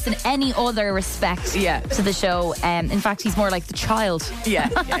really the boss in any other respect to the show. In fact, he's more like the child. Yeah,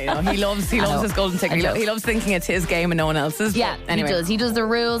 he loves his golden ticket. He loves thinking it's his game and no one else's. Yeah, anyway. He does the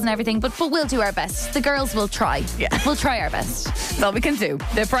rules and everything, but we'll do our best. The girls will try. Yeah. We'll try our best. That's all we can do.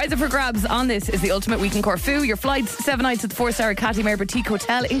 The prize up for grabs on this is the ultimate week in Corfu. Your flights, 7 nights at the 4-star Catimere Boutique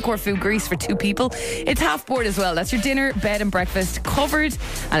Hotel in Corfu, Greece for 2 people. It's half board as well. That's your dinner, bed and breakfast covered.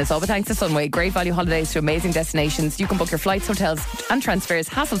 And it's all but thanks to Sunway. Great value holidays to amazing destinations. You can book your flights, hotels and transfers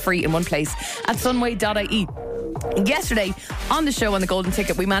hassle-free in one place at sunway.ie. Yesterday on the show on the golden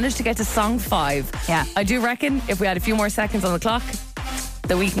ticket, we managed to get to song 5. Yeah. I do reckon if we had a few more seconds on the clock,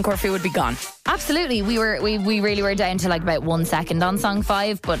 the week in Corfu would be gone. Absolutely. We really were down to like about 1 second on song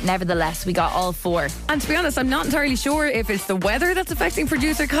 5, but nevertheless we got all 4. And to be honest, I'm not entirely sure if it's the weather that's affecting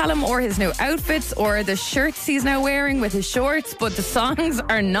producer Callum or his new outfits or the shirts he's now wearing with his shorts, but the songs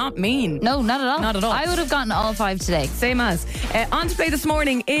are not mean. No, not at all. Not at all. I would have gotten all 5 today. Same as. On to play this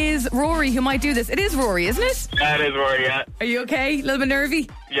morning is Rory, who might do this. It is Rory, isn't it? Yeah, it is Rory, yeah. Are you okay? A little bit nervy?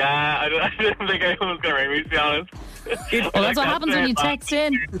 Yeah, I didn't think anyone was going to ring me, to be honest. Well, that's what happens when you text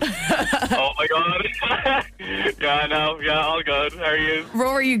in. Oh my god. Yeah, I know. Yeah, all good. How are you?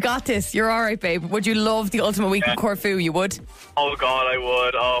 Rory, you got this. You're all right, babe. Would you love the ultimate week in Corfu? You would? Oh god, I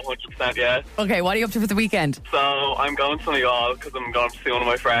would. Oh, 100%, yeah. Okay, what are you up to for the weekend? So I'm going to Donegal because I'm going to see one of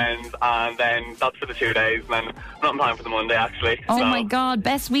my friends, and then that's for the 2 days, and then I'm not in time for the Monday, actually. Oh my god,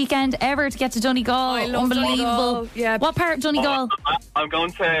 best weekend ever to get to Donegal. I love Unbelievable. Donegal. Yeah. What part of Donegal? I'm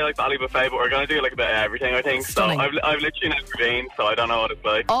going to like the Ali Buffet, but we're going to do like a bit of everything, I think. Stunning. So I've literally never been, so I don't know what it's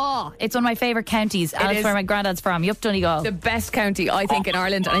like. Oh, it's one of my favourite counties. That's is. where my granddad's from. Yup, Donegal. The best county, I think, in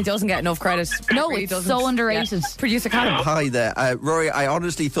Ireland, and it doesn't get enough credit. No, It really it's doesn't. so underrated. Yeah. Producer Callum. Hi there. Rory, I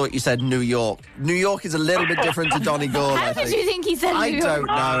honestly thought you said New York. New York is a little bit different to Donegal, How I did think. you think he said I New York? don't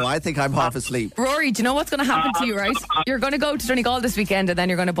know. I think I'm half asleep. Rory, do you know what's going to happen to you, right? You're going to go to Donegal this weekend and then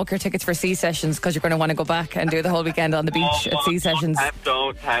you're going to book your tickets for Sea Sessions because you're going to want to go back and do the whole weekend on the beach at Sea Sessions.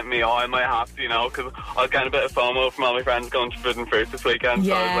 Don't tempt me. I might have to, because I was getting a bit of FOMO from all my friends going to Forbidden Fruit this weekend.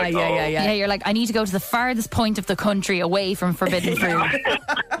 So I was like, Yeah, you're like, I need to go to the farthest point of the country away from forbidden fruit.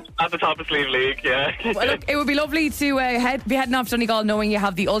 At the top of Sleeve League, yeah. Well, look, it would be lovely to be heading off to Donegal knowing you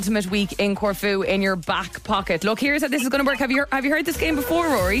have the ultimate week in Corfu in your back pocket. Look, here's how this is going to work. Have you heard this game before,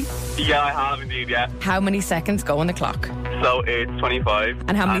 Rory? Yeah, I have indeed, yeah. How many seconds go on the clock? So it's 25.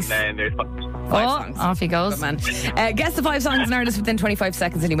 And how many? And then there's 5 songs. Off he goes. Good man. Guess the 5 songs and artists within 25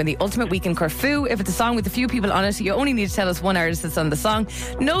 seconds and you win the ultimate week in Corfu. If it's a song with a few people on it, you only need to tell us one artist that's on the song.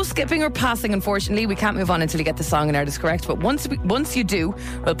 No skipping or passing, unfortunately. We can't move on until you get the song and artist correct. But once you do,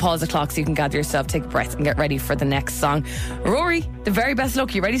 we'll pause the clock so you can gather yourself, take a breath and get ready for the next song. Rory, the very best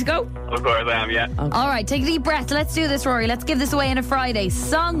luck. You ready to go? Of course I am, yeah. Okay. All right, take a deep breath. Let's do this, Rory. Let's give this away on a Friday.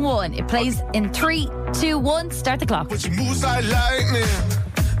 Song 1. It plays in 3, 2, 1. Start the clock. George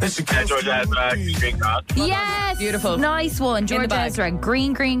Ezra, Green Grass. Yes! Beautiful. Nice one. George bag. Ezra,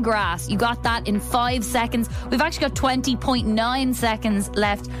 Green Grass. You got that in 5 seconds. We've actually got 20.9 seconds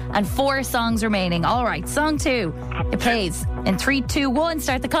left and 4 songs remaining. All right, song 2. It plays in 3, 2, 1.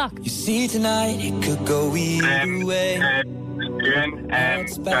 Start the clock. You see tonight, it could go either way.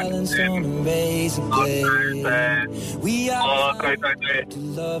 It's balanced on a razor blade. We are to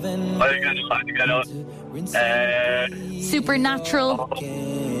love and Supernatural.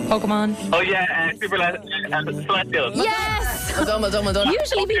 Pokemon. Oh yeah, Super Celestial. Yes! Well done.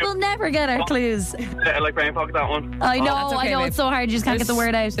 Usually people never get our clues. Like Brain Pocket, that one. I know, that's okay, I know. babe. It's so hard. You just can't get the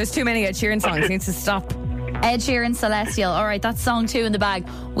word out. There's too many Ed Sheeran songs. Needs to stop. Ed Sheeran, Celestial. All right, that's song 2 in the bag.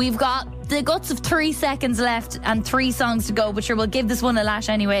 We've got the guts of 3 seconds left and 3 songs to go, but sure, we'll give this one a lash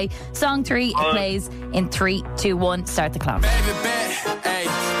anyway. Song 3, it plays in 3, 2, 1. Start the clock.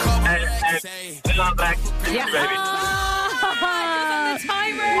 Black. Yeah. Baby.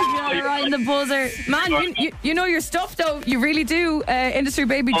 You're right in the buzzer. Man, you know your stuff though. You really do. Industry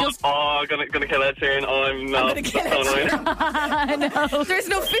baby just... Gonna kill Ed Sheeran. I'm gonna kill Ed Sheeran. I know. There's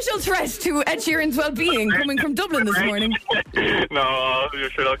an official threat to Ed Sheeran's well-being coming from Dublin this morning. No, you're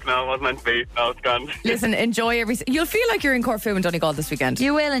sure look, no, it wasn't meant to be. No, it's gone. Listen, enjoy You'll feel like you're in Corfu and Donegal this weekend.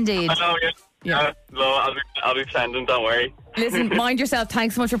 You will indeed. I know, yeah. No, I'll be sending, don't worry. Listen, mind yourself.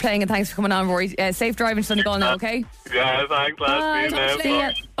 Thanks so much for playing and thanks for coming on, Rory. Safe driving to Donegal now, okay? Yeah, thanks,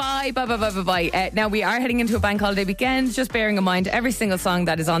 lads. Bye. Now, we are heading into a bank holiday weekend. Just bearing in mind, every single song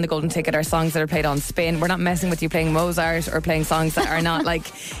that is on the golden ticket are songs that are played on spin. We're not messing with you playing Mozart or playing songs that are not like,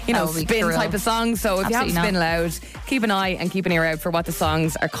 spin type of songs. So if you have spin loud, keep an eye and keep an ear out for what the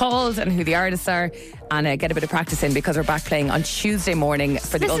songs are called and who the artists are, and get a bit of practice in because we're back playing on Tuesday morning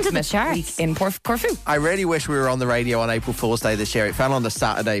for the ultimate week in Corfu. I really wish we were on the radio on April Fool's Day this year. It fell on the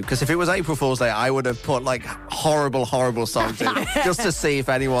Saturday, because if it was April Fool's Day, I would have put like horrible songs in just to see if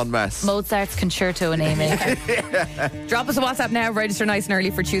anyone messed. Mozart's Concerto in A major. Drop us a WhatsApp now. Register nice and early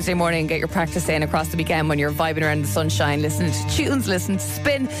for Tuesday morning. Get your practice in across the weekend when you're vibing around in the sunshine, listening to tunes, listening to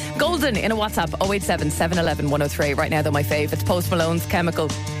spin. Golden in a WhatsApp 087 711 103. Right now, though, my fave. It's Post Malone's Chemical.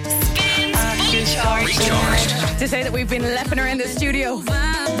 Recharged. To say that we've been lepping around the studio.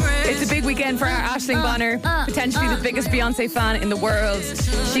 It's a big weekend for our Aisling Bonner, potentially the biggest Beyoncé fan in the world.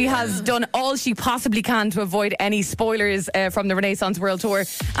 She has done all she possibly can to avoid any spoilers from the Renaissance World Tour,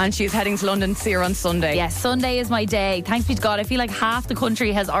 and she is heading to London to see her on Sunday. Yes, Sunday is my day. Thanks be to God. I feel like half the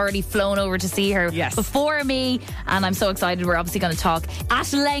country has already flown over to see her before me, and I'm so excited. We're obviously going to talk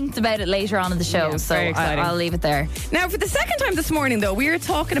at length about it later on in the show, so I'll leave it there. Now, for the second time this morning, though, we were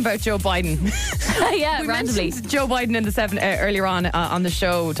talking about Joe Biden. Yeah, we randomly. mentioned Joe Biden in the earlier on the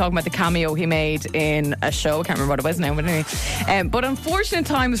show, talking about the cameo he made in a show. I can't remember what it was now, but anyway. But unfortunate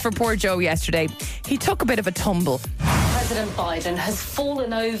times for poor Joe yesterday. He took a bit of a tumble. President Biden has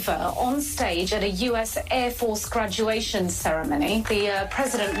fallen over on stage at a US Air Force graduation ceremony. The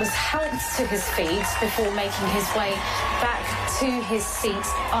president was helped to his feet before making his way back to his seat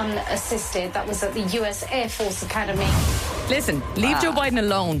unassisted. That was at the US Air Force Academy. Listen, leave Joe Biden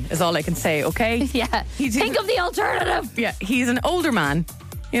alone is all I can say, okay? Yeah. Think of the alternative. Yeah, he's an older man,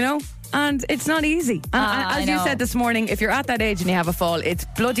 and it's not easy. And as you said this morning, if you're at that age and you have a fall, it's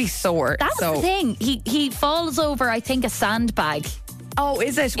bloody sore. That's the thing. He falls over, I think, a sandbag. Oh,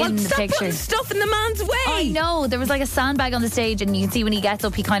 is it? In the stop picture. putting stuff in the man's way. I know. There was like a sandbag on the stage, and you can see when he gets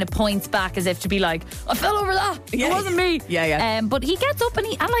up, he kind of points back as if to be like, I fell over that. Yeah. It wasn't me. Yeah. But he gets up and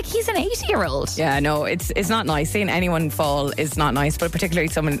he's an 80-year-old. Yeah, no, it's not nice. Seeing anyone fall is not nice, but particularly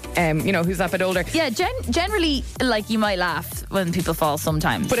someone, who's that bit older. Yeah, generally, like, you might laugh when people fall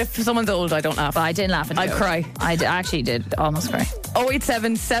sometimes. But if someone's old, I don't laugh. But I didn't laugh. I'd cry. I actually did almost cry.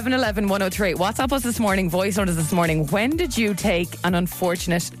 087 711 103. WhatsApp us this morning, voice notice this morning. When did you take an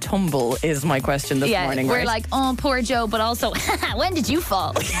unfortunate tumble is my question this morning. We're right? like, oh, poor Joe, but also, when did you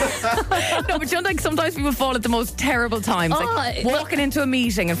fall? No, but like sometimes people fall at the most terrible times. Like walking into a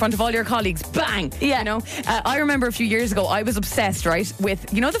meeting in front of all your colleagues, bang! Yeah. I remember a few years ago, I was obsessed, right, with,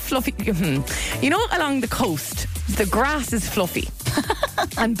 the fluffy, along the coast, the grass is fluffy.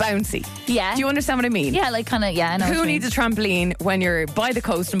 And bouncy. Yeah. Do you understand what I mean? Yeah, like kind of, I know. Who needs a trampoline when you're by the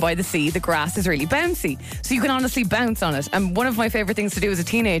coast and by the sea? The grass is really bouncy. So you can honestly bounce on it. And one of my favourite things to do as a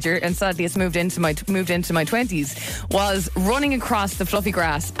teenager, and sadly it's moved into my 20s, was running across the fluffy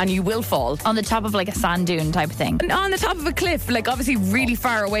grass, and you will fall. On the top of like a sand dune type of thing. And on the top of a cliff, like obviously really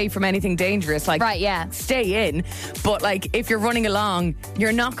far away from anything dangerous. Like, right, yeah. Stay in. But like if you're running along,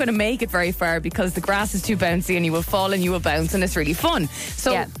 you're not going to make it very far because the grass is too bouncy and you will fall and you will bounce, and it's really fun.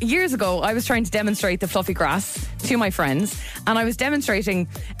 So years ago, I was trying to demonstrate the fluffy grass to my friends, and I was demonstrating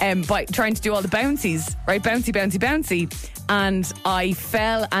by trying to do all the bouncies, right? Bouncy, bouncy, bouncy. And I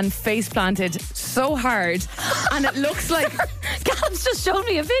fell and face planted so hard, and it looks like Gab's just showed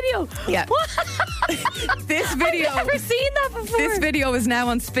me a video. Yeah. This video, I've never seen that before. This video is now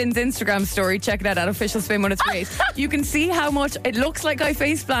on Spin's Instagram story. Check it out at official Spin 103.8. You can see how much it looks like I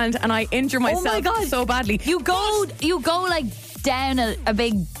face planted and I injure myself so badly. You go like down a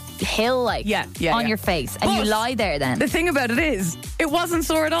big hill, like on your face, and you lie there. Then the thing about it is, it wasn't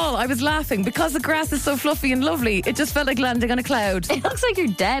sore at all. I was laughing because the grass is so fluffy and lovely. It just felt like landing on a cloud. It looks like you're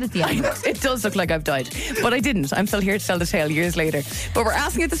dead at the end. It does look like I've died, but I didn't. I'm still here to tell the tale years later. But we're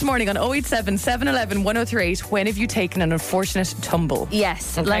asking it this morning on 087 711 1038. When have you taken an unfortunate tumble?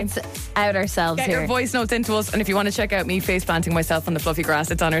 Yes, let's out ourselves. Get here. your voice notes into us, and if you want to check out me face planting myself on the fluffy grass,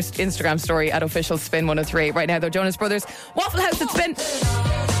 it's on our Instagram story at official Spin 103. Right now, though, Jonas Brothers, Waffle House at Spin.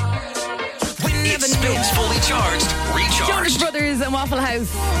 It spins fully charged, recharged. Jonas Brothers and Waffle House.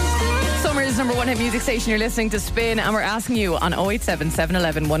 Summer's number one hit music station. You're listening to Spin, and we're asking you on 087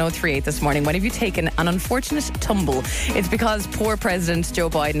 711 1038 this morning, when have you taken an unfortunate tumble? It's because poor President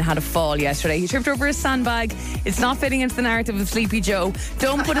Joe Biden had a fall yesterday. He tripped over a sandbag. It's not fitting into the narrative of Sleepy Joe.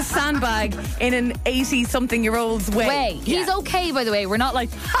 Don't put a sandbag in an 80-something-year-old's way. He's okay, by the way. We're not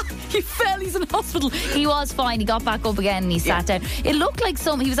like, he fell, he's in hospital. He was fine. He got back up again and he sat down. It looked like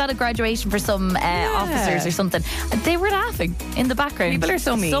he was at a graduation for some officers or something. They were laughing in the background. People are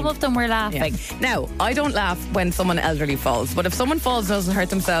so mean. Some of them were laughing. Now, I don't laugh when someone elderly falls, but if someone falls and doesn't hurt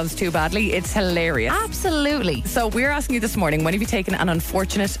themselves too badly, it's hilarious. Absolutely. So we're asking you this morning, when have you taken an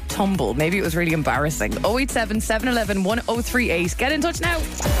unfortunate tumble? Maybe it was really embarrassing. 087 711 1038. Get in touch now.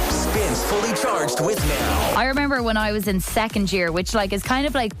 Spins Fully Charged with Now. I remember when I was in second year, which is kind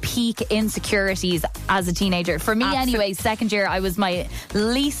of like peak insecurities as a teenager. For me anyway, second year I was my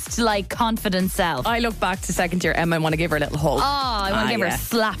least confident self. I look back to second year Emma and want to give her a little hug. Oh, I want to give her a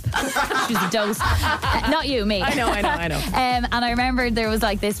slap. She's a dose. Not you, me. I know. And I remember there was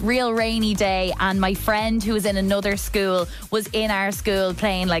this real rainy day, and my friend who was in another school was in our school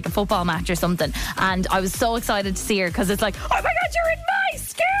playing a football match or something, and I was so excited to see her because it's oh my God, you're in my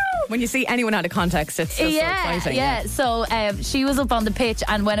school. When you see anyone out of context, it's just so exciting. Yeah. So she was up on the pitch,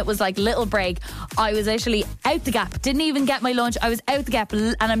 and when it was little break, I was literally out the gap. Didn't even get my lunch. I was out the gap,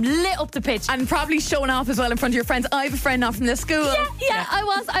 and I'm lit up the pitch. And probably showing off as well in front of your friends. I have a friend not from this school. Yeah. I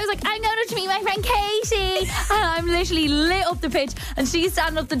was I'm going to meet my friend Katie. And I'm literally lit up the pitch, and she's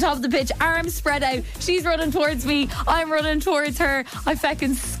standing up the top of the pitch, arms spread out. She's running towards me. I'm running towards her. I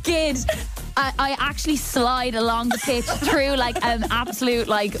fucking skid. I actually slide along the pitch through an absolute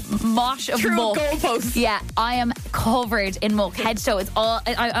mosh of muck. Goalposts. Yeah, I am covered in muck, head to toe. It's all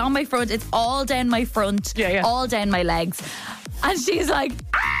on my front. It's all down my front. All down my legs. And she's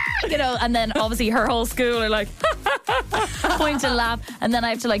and then obviously her whole school are point and laugh, and then I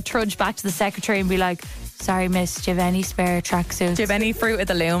have to trudge back to the secretary and be sorry, miss, do you have any spare tracksuits? Do you have any Fruit of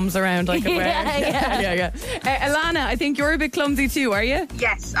the Looms around I could wear? Yeah. Alana, I think you're a bit clumsy too, are you?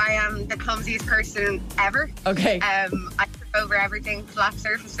 Yes, I am the clumsiest person ever. Okay. I trip over everything, flat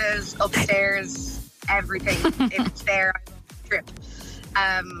surfaces, upstairs, everything. If it's there, I will trip.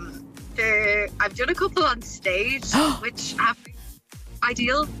 I've done a couple on stage, which have been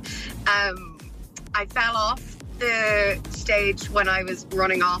ideal. I fell off the stage when I was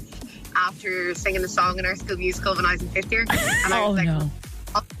running off after singing the song in our school musical when I was in fifth year, and I was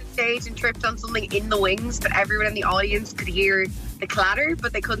up the stage and tripped on something in the wings, but everyone in the audience could hear the clatter,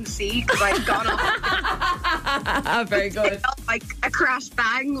 but they couldn't see because I'd gone off. Very good. It felt like a crash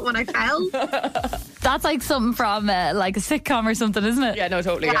bang when I fell. That's something from a sitcom or something, isn't it? Yeah, no,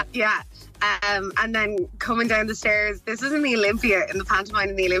 totally. Yeah. And then coming down the stairs, this was in the Olympia, in the pantomime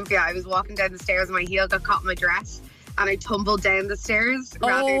in the Olympia. I was walking down the stairs and my heel got caught in my dress, and I tumbled down the stairs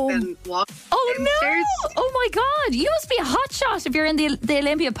rather than walking down the stairs. Oh my God, you must be a hot shot if you're in the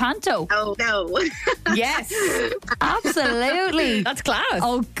Olympia panto. Oh no. Yes. Absolutely. That's class.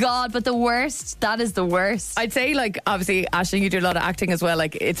 Oh God, but that is the worst. I'd say obviously, Aisling, you do a lot of acting as well.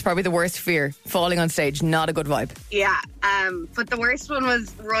 It's probably the worst fear, falling on stage. Not a good vibe. Yeah. But the worst one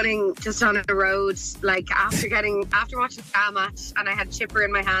was running just on a road, after watching the match, and I had chipper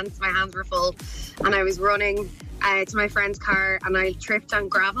in my hands were full, and I was running to my friend's car, and I tripped on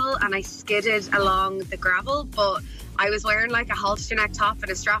gravel and I skidded along the gravel, but I was wearing a halter neck top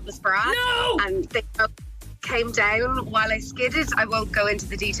and a strapless bra. No! And they came down while I skidded. I won't go into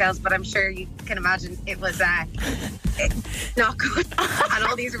the details, but I'm sure you can imagine it was not good. And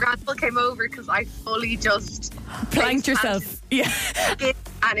all these people came over because I fully just planked yourself. Yeah.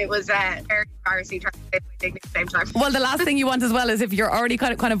 And it was very embarrassing trying to save my dignity at the same time. Well, the last thing you want as well is if you're already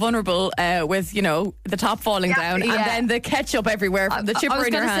kind of vulnerable with, the top falling down and then the ketchup everywhere from the chipper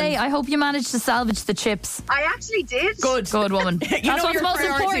in your hand. I was going to say, I hope you managed to salvage the chips. I actually did. Good woman. That's what's your most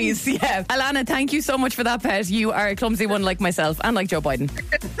priorities. Important. Yeah. Alana, thank you so much for that, pet. You are a clumsy one like myself and like Joe Biden.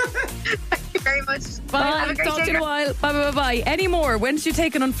 Thank you very much. Bye. Have a great Talk to you in a while. Bye. Any more? When did you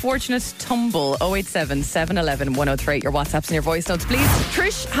take an unfortunate tumble? 087 711 1038. Your WhatsApps and your voice notes, please.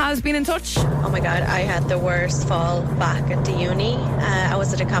 Trish has been in touch. Oh my God, I had the worst fall back at the uni. I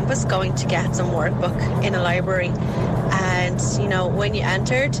was at a campus going to get some workbook in a library, and when you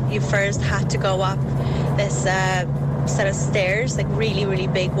entered, you first had to go up this set of stairs, really, really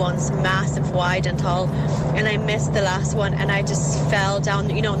big ones, massive, wide and tall, and I missed the last one, and I just fell down,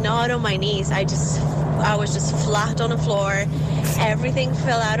 not on my knees. I was just flat on the floor. Everything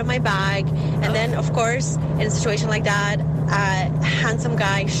fell out of my bag, and then of course in a situation like that, a handsome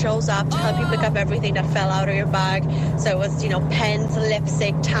guy shows up to help you pick up everything that fell out of your bag. So it was pens,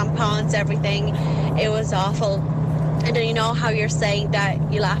 lipstick, tampons, everything. It was awful. And then you know how you're saying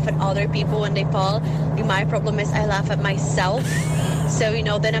that you laugh at other people when they fall? My problem is I laugh at myself. So,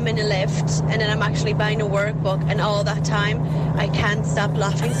 then I'm in a lift and then I'm actually buying a workbook, and all that time I can't stop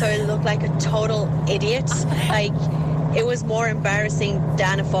laughing, so I look like a total idiot. Like, it was more embarrassing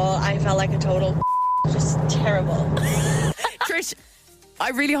than a fall. I felt like a total just terrible. Trish, I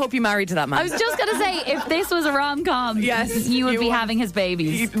really hope you married to that man. I was just going to say, if this was a rom-com, yes, you would be having his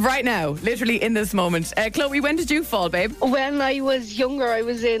babies. Right now, literally in this moment. Chloe, when did you fall, babe? When I was younger, I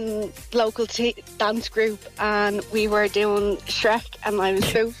was in local dance group and we were doing Shrek, and I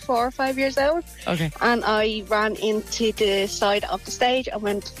was about 4 or 5 years old. Okay. And I ran into the side of the stage and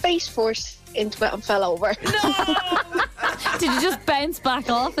went face first into it and fell over. No! Did you just bounce back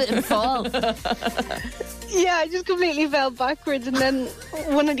off it and fall? Yeah, I just completely fell backwards, and then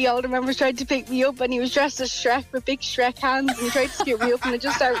one of the older members tried to pick me up, and he was dressed as Shrek with big Shrek hands, and he tried to scoop me up, and I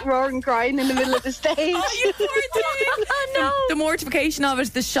just started roaring, crying in the middle of the stage. Oh, you poor thing! Oh, no. The mortification of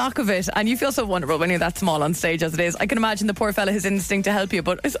it, the shock of it, and you feel so wonderful when you're that small on stage as it is. I can imagine the poor fella, his instinct to help you,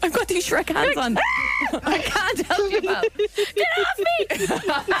 but I've got these Shrek hands on. I can't help you, pal. Get off me!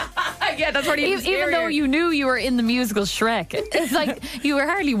 Yeah, that's what he was. Even though you knew you were in the musical Shrek, it's like you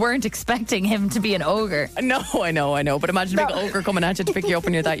weren't expecting him to be an ogre. No, I know. But imagine a big ogre coming at you to pick you up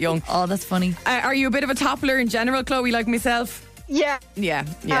when you're that young. Oh, that's funny. Are you a bit of a toppler in general, Chloe, like myself? Yeah.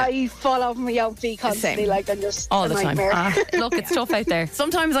 I fall off my own feet constantly. Same. Like, I'm just all a the time. nightmare. Look, it's tough out there.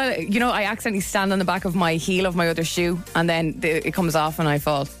 Sometimes I accidentally stand on the back of my heel of my other shoe, and then it comes off and I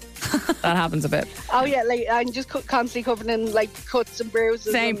fall. That happens a bit. Oh yeah, like I'm just constantly covered in like cuts and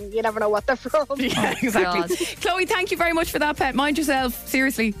bruises. Same. And you never know what they're from. Yeah, exactly. Chloe, thank you very much for that, pet. Mind yourself.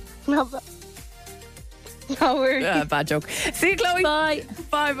 Seriously. No worries. Bad joke. See you, Chloe. Bye.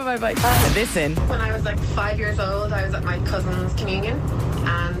 Bye. Listen. When I was like 5 years old, I was at my cousin's communion,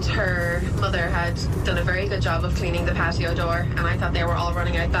 and her mother had done a very good job of cleaning the patio door, and I thought they were all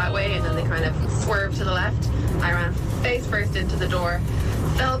running out that way, and then they kind of swerved to the left. I ran face first into the door,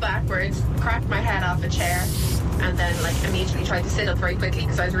 fell backwards, cracked my head off a chair, and then immediately tried to sit up very quickly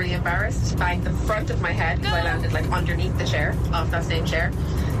because I was really embarrassed. Banged the front of my head because I landed underneath the chair, off that same chair.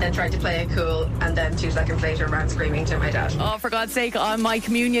 Then tried to play it cool, and then 2 seconds later ran screaming to my dad. Oh, for God's sake, on my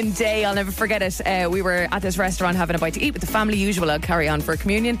communion day, I'll never forget it. We were at this restaurant having a bite to eat with the family. Usual, I'll carry on for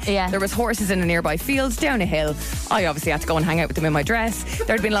communion. Yeah. There was horses in a nearby field down a hill. I obviously had to go and hang out with them in my dress.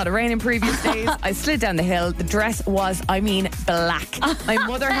 There had been a lot of rain in previous days. I slid down the hill. The dress was, black. My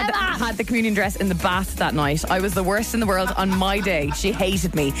mother had the communion dress in the bath that night. I was the worst in the world on my day. She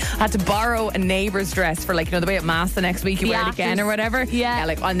hated me. I had to borrow a neighbour's dress for the way at mass the next week you wear it again or whatever. Yeah,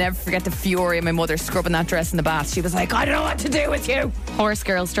 I'll never forget the fury of my mother scrubbing that dress in the bath. She was like, I don't know what to do with you. Horse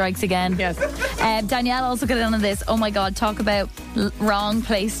girl strikes again. Yes. Danielle also got in on this. Oh my God, talk about wrong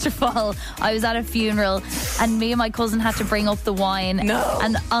place to fall. I was at a funeral and me and my cousin had to bring up the wine. No.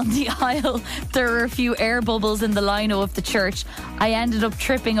 And on the aisle there were a few air bubbles in the lino of the church. I ended up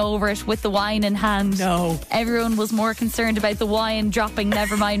tripping over it with the wine in hand. No. Everyone was more concerned about the wine dropping,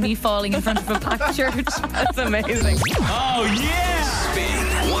 never mind me falling in front of a packed church. That's amazing. Oh yeah! Spin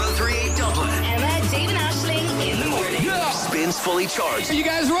 103.8 Dublin. Emma, Dave and Aisling in the morning. Yeah. Spins fully charged. Are you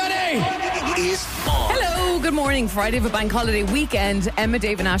guys ready? Is on. Hello, good morning. Friday of a bank holiday weekend. Emma,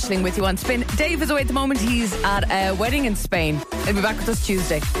 Dave and Aisling with you on Spin. Dave is away at the moment. He's at a wedding in Spain. He'll be back with us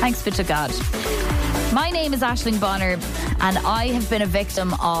Tuesday. Thanks be to God. My name is Aisling Bonner and I have been a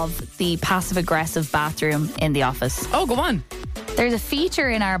victim of the passive-aggressive bathroom in the office. Oh, go on. There's a feature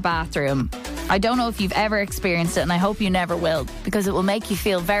in our bathroom. I don't know if you've ever experienced it, and I hope you never will, because it will make you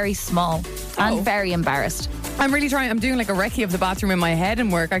feel very small and very embarrassed. I'm really trying. I'm doing a recce of the bathroom in my head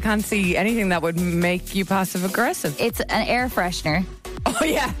and work. I can't see anything that would make you passive aggressive. It's an air freshener. Oh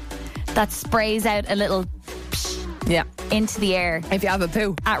yeah, that sprays out a little into the air if you have a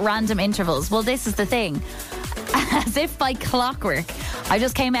poo at random intervals. Well, this is the thing. As if by clockwork, I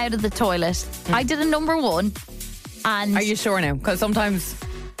just came out of the toilet. I did a number 1, and are you sure now? Because sometimes.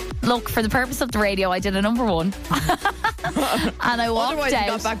 Look, for the purpose of the radio, I did a number 1. And I walked Otherwise out.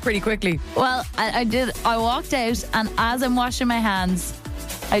 You got back pretty quickly. Well, I did. I walked out, and as I'm washing my hands,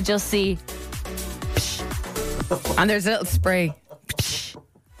 I just see. And there's a little spray. Do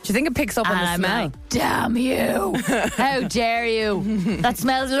you think it picks up on the smell? Like, damn you. How dare you? That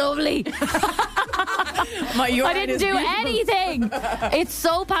smells lovely. I didn't do anything. It's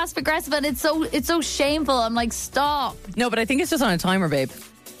so passive aggressive and it's so shameful. I'm like, stop. No, but I think it's just on a timer, babe.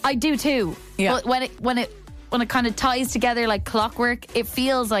 I do too. Yeah. But when it when it kind of ties together like clockwork, it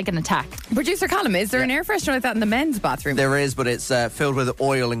feels like an attack. Producer Callum, is there an air freshener like that in the men's bathroom? There is, but it's filled with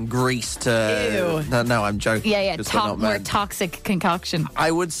oil and grease to... Ew. No, I'm joking. Yeah, more men. toxic concoction.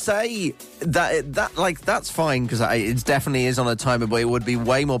 I would say that that's fine, because it definitely is on a timer, but it would be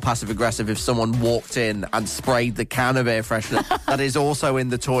way more passive-aggressive if someone walked in and sprayed the can of air freshener that is also in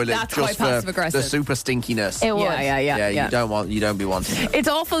the toilet. That's just quite for passive-aggressive. the super stinkiness. It would. Yeah. You don't be wanting that. It's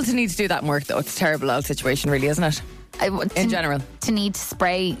awful to need to do that in work, though. It's a terrible old situation, really, isn't it? In general. To need to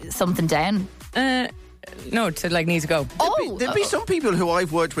spray something down. No, to need to go. There'd be some people who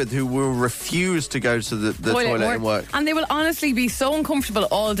I've worked with who will refuse to go to the toilet in work. And they will honestly be so uncomfortable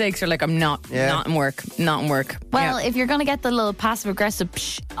all day because you're like, I'm not in work. Well, if you're going to get the little passive-aggressive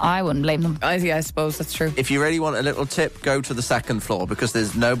I wouldn't blame them. I suppose that's true. If you really want a little tip, go to the second floor, because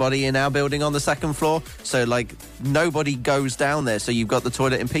there's nobody in our building on the second floor. So, nobody goes down there, so you've got the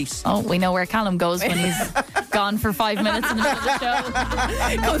toilet in peace. Oh, we know where Callum goes when he's gone for 5 minutes in the middle of the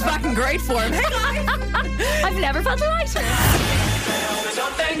show. Comes back in great form. I've never felt lighter.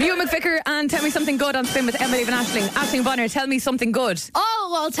 You McVicker and Tell Me Something Good on Spin with Emma, Dave and Aisling. Aisling Bonner, tell me something good.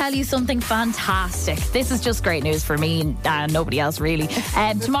 Oh, I'll tell you something fantastic. This is just great news for me and nobody else, really.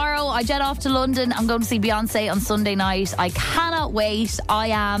 Tomorrow, I jet off to London. I'm going to see Beyoncé on Sunday night. I cannot wait.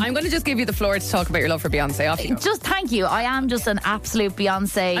 I'm going to just give you the floor to talk about your love for Beyoncé. Off you go. Just thank you. I am just an absolute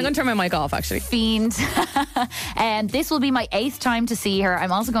Beyoncé. I'm going to turn my mic off, actually. Fiend. And this will be my 8th time to see her.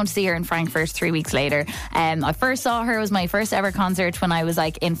 I'm also going to see her in Frankfurt 3 weeks later. I first saw her, it was my first ever concert when I was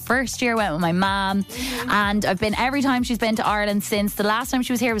in first year, went with my mum, and I've been every time she's been to Ireland since. The last time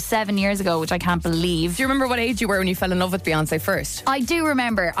she was here was 7 years ago, which I can't believe. Do you remember what age you were when you fell in love with Beyoncé first? I do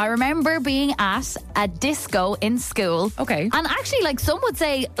remember. I remember being at a disco in school. Okay. And actually, some would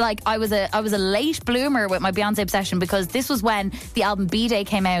say, I was a late bloomer with my Beyoncé obsession, because this was when the album B-Day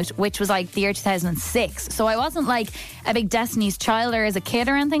came out, which was the year 2006. So I wasn't a big Destiny's Child as a kid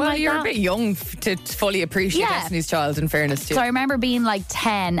or anything like that. Well, you're a bit young to fully appreciate Destiny's Child, in fairness to you. So I remember being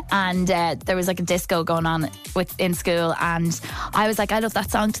 10, and there was a disco going on in school, and I was I love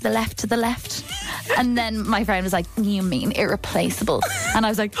that song, To the Left. And then my friend was you mean Irreplaceable? And I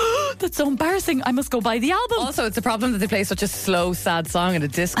was oh, that's so embarrassing, I must go buy the album. Also, it's a problem that they play such a slow, sad song at a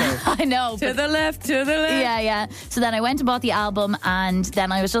disco. I know. To the left. Yeah. So then I went and bought the album, and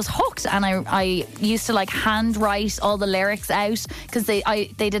then I was just hooked, and I used to hand write all the lyrics out, because they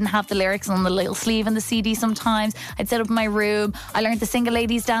didn't have the lyrics on the little sleeve in the CD sometimes. I'd set up in my room. I learned the Single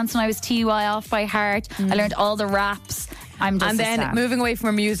Ladies Dance when I was TUI off by heart. I learned all the raps. And then moving away from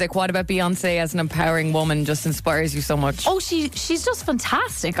her music, what about Beyoncé as an empowering woman just inspires you so much? Oh, she's just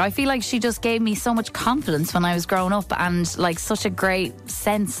fantastic. I feel she just gave me so much confidence when I was growing up, and such a great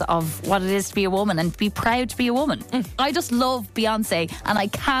sense of what it is to be a woman and be proud to be a woman. I just love Beyoncé, and I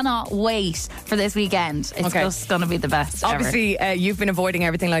cannot wait for this weekend. It's just going to be the best Obviously, you've been avoiding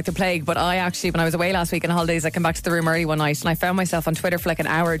everything like the plague, but I actually, when I was away last week on holidays, I came back to the room early one night, and I found myself on Twitter for an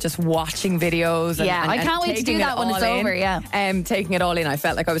hour just watching videos. I can't wait to do that when it's over. Yeah. Taking it all in. I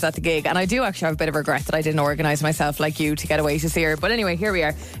felt like I was at the gig, and I do actually have a bit of regret that I didn't organise myself like you to get away to see her. But anyway, here we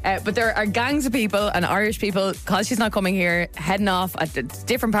are. But there are gangs of people and Irish people, because she's not coming here, heading off at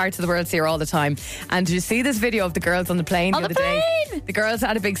different parts of the world to see her all the time. And did you see this video of the girls on the plane the other day? The girls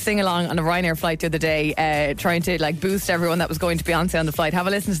had a big sing-along on a Ryanair flight the other day, trying to boost everyone that was going to Beyoncé on the flight. Have a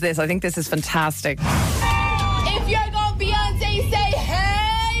listen to this. I think this is fantastic. If you're going Beyoncé, say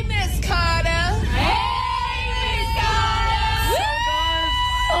hey, Miss Carter.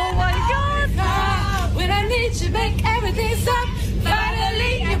 To make everything stop.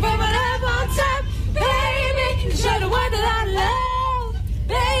 Finally, you put my love on top. Baby, you're the one that I love.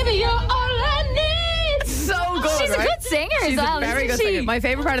 Baby, you're all I need. So good, She's a good singer as well. She's a very good singer. My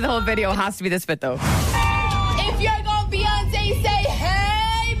favourite part of the whole video has to be this bit, though. If you're going Beyoncé, say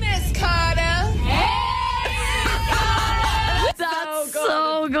hey, Miss Carter. Hey, That's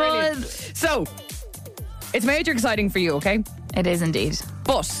so good. Brilliant. So, it's major exciting for you, okay? It is indeed.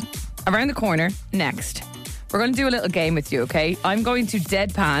 But around the corner, next, we're going to do a little game with you, okay? I'm going to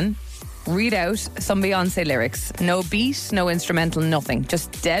deadpan read out some Beyoncé lyrics. No beat, no instrumental, nothing. Just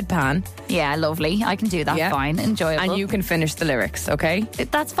deadpan. Yeah, lovely. I can do that. Fine. Enjoyable. And you can finish the lyrics, okay?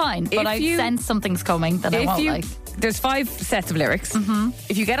 That's fine. But I sense something's coming that I won't like. There's 5 sets of lyrics.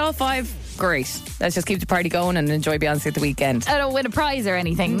 If you get all 5, great. Let's just keep the party going and enjoy Beyoncé at the weekend. I don't win a prize or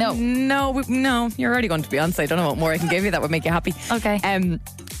anything, no. No. You're already going to Beyoncé. I don't know what more I can give you that would make you happy. Okay.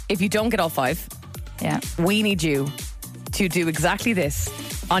 If you don't get all 5... Yeah. we need you to do exactly this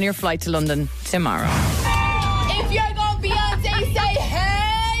on your flight to London tomorrow. If you're going Beyoncé, say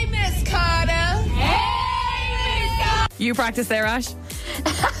hey, Miss Carter. Hey, Miss Carter. You practice there, Ash?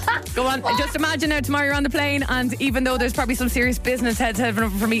 Go on. Just imagine now tomorrow you're on the plane, and even though there's probably some serious business heads heading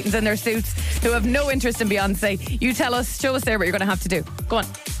over for meetings in their suits who have no interest in Beyonce, you tell us, show us there what you're going to have to do. Go on.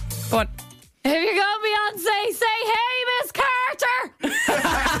 Go on. If you go Beyonce, say, hey, Miss Carter.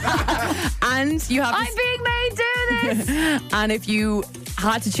 And you have I'm being made do this. And if you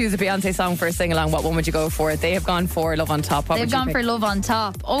had to choose a Beyonce song for a sing-along, what one would you go for? They have gone for Love on Top. What They've would you gone pick? for Love on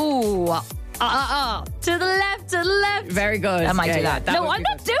Top. Oh, to the left. Very good. I might do Yeah, that. No, would I'm be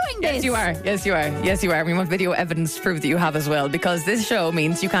not good. doing this. Yes, you are. We want video evidence to prove that you have as well, because this show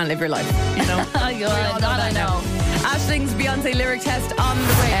means you can't live your life. You know? Oh, God, that I know. Ashling's Beyonce lyric test on the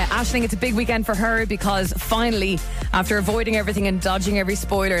way. Aishling, it's a big weekend for her because finally, after avoiding everything and dodging every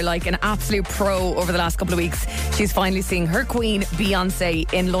spoiler like an absolute pro over the last couple of weeks, she's finally seeing her queen,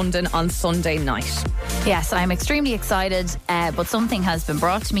 Beyonce, in London on Sunday night. Yes, I'm extremely excited, but something has been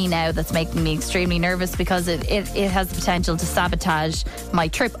brought to me now that's making me extremely nervous because it has the potential to sabotage my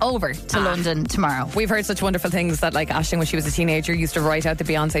trip over to London tomorrow. We've heard such wonderful things that, like, Aishling, when she was a teenager, used to write out the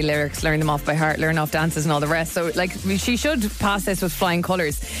Beyonce lyrics, learn them off by heart, learn off dances and all the rest. So, like, she should pass this with flying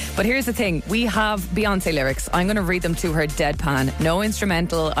colours. But here's the thing. We have Beyonce lyrics. I'm going to read them to her deadpan. No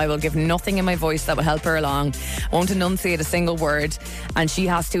instrumental. I will give nothing in my voice that will help her along. Won't enunciate a single word. And she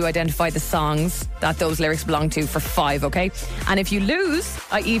has to identify the songs that those lyrics belong to for 5, okay? And if you lose,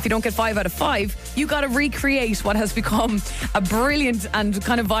 i.e. if you don't get 5 out of 5, you got to recreate what has become a brilliant and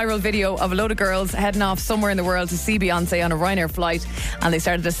kind of viral video of a load of girls heading off somewhere in the world to see Beyonce on a Ryanair flight, and they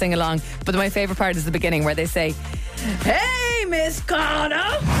started to sing along. But my favourite part is the beginning where they say, "Hey, Miss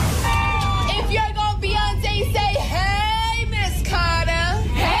Carter." If you're going Beyonce, say, hey, Miss Carter.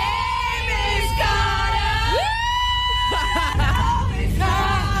 Hey, Miss Carter. Miss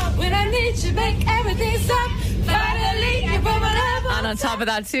Carter. When I need you, make everything stop. Finally, you put my love on. And on top of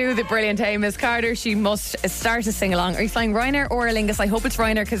that too, the brilliant Hey Miss Carter, she must start to sing along. Are you flying Ryanair or Aer Lingus? I hope it's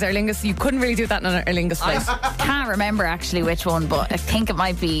Ryanair, because Aer Lingus, you couldn't really do that on an Aer Lingus flight. I can't remember actually which one, but I think it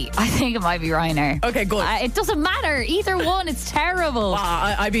might be Ryanair. Okay, good. It doesn't matter. Either one, it's terrible.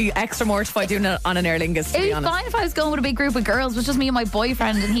 Wow, I'd be extra mortified doing it on an Aer Lingus, to It'd be be honest. fine if I was going with a big group of girls, but just me and my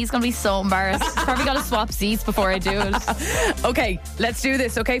boyfriend, and he's going to be so embarrassed. Probably got to swap seats before I do it. Okay, let's do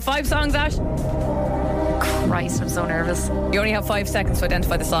this, okay? 5 songs, Ash. Christ, I'm so nervous. You only have 5 seconds to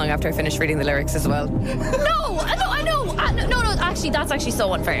identify the song after I finish reading the lyrics as well. No, actually, that's actually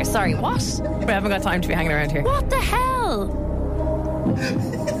so unfair. Sorry, what? We haven't got time to be hanging around here. What the hell?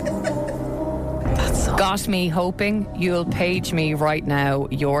 Got me hoping you'll page me right now.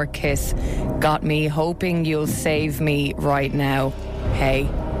 Your kiss got me hoping you'll save me right now. Hey.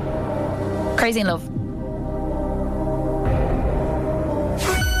 Crazy in Love.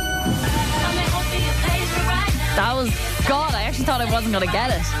 That was, God, I actually thought I wasn't going to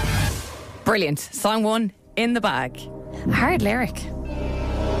get it. Brilliant. Song 1 in the bag. Hard lyric.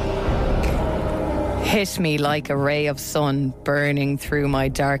 Hit me like a ray of sun burning through my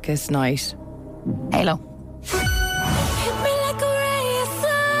darkest night. Halo. Hit me like a ray of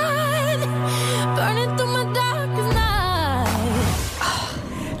sun, burning through my darkest night.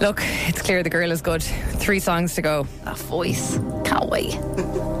 Look, it's clear the girl is good. 3 songs to go. That voice. Can't wait.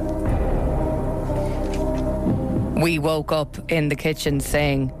 We woke up in the kitchen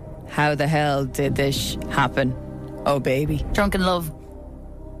saying, how the hell did this happen? Oh, baby. Drunken Love. We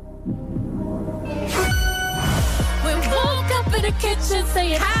woke up in the kitchen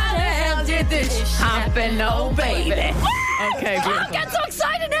saying, how the hell did this happen? Oh, baby. Okay, beautiful. I'm getting so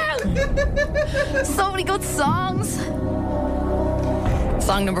excited now. So many good songs.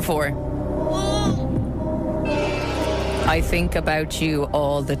 Song number 4. I think about you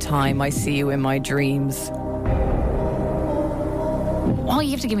all the time. I see you in my dreams. Oh,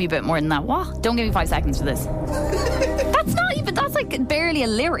 you have to give me a bit more than that. What? Don't give me 5 seconds for this. That's not even, that's like barely a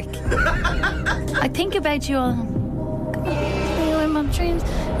lyric. I think about you all in my dreams.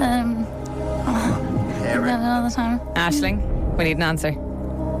 All the time. Aishling, we need an answer.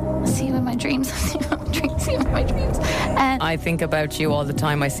 I see you in my dreams. I see you in my dreams. I think about you all the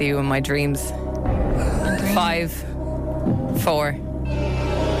time. I see you in my dreams. 5, 4,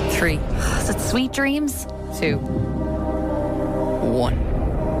 3. Is it Sweet Dreams? 2, 1.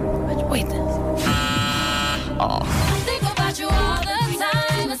 Wait. I think about you all the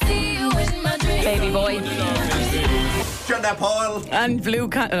time. I see you in my dreams. Baby boy. And Blue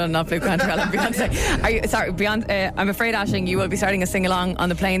not Blue Cantarell, Beyonce. Are you, sorry, Beyonce, I'm afraid, Aishling, you will be starting a sing-along on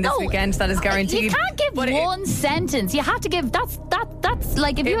the plane this weekend. That is guaranteed. You can't give one sentence. You have to give, that's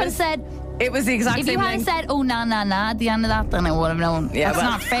like if you had said, it was the exact if same you had said, oh, nah, at the end of that, then I would have known. Yeah, that's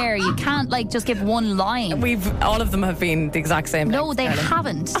not fair. You can't, like, just give one line. All of them have been the exact same. No, length, they darling.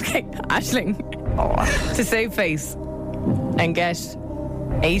 haven't. Okay, Aishling, to save face and get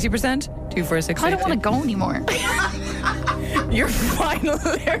 80%? 246. I don't want to go anymore. Your final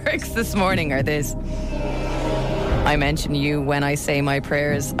lyrics this morning are this. I mention you when I say my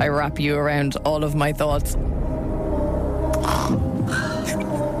prayers. I wrap you around all of my thoughts.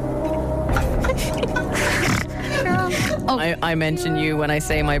 I mention you when I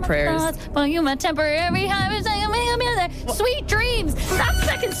say my prayers. Well, you my temporary habits. Sweet dreams. That's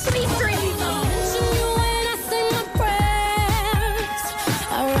second sweet dreams.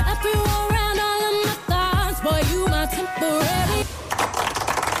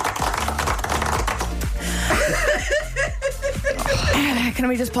 Can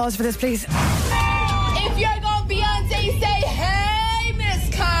we just pause for this, please? If you're going Beyonce, say, hey,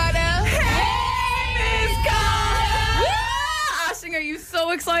 Miss Carter. Hey, Miss Carter. Aisling, are you so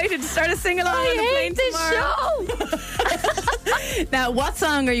excited to start a sing-along on the plane tomorrow? Now, what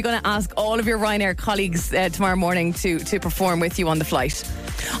song are you going to ask all of your Ryanair colleagues tomorrow morning to perform with you on the flight?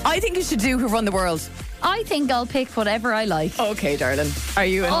 I think you should do Who Run the World. I think I'll pick whatever I like. Okay, darling. Are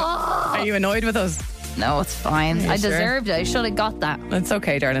you annoyed with us? No, it's fine. I sure? deserved it. I should have got that. It's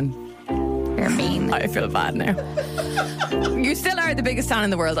okay, darling. You're mean. I feel bad now. You still are the biggest fan in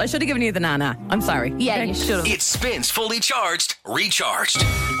the world. I should have given you the nana. I'm sorry. Yeah, okay? you should have. It spins fully charged, recharged.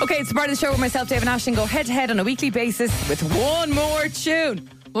 Okay, it's the part of the show where myself, Dave and Aisling go head to head on a weekly basis with one more tune.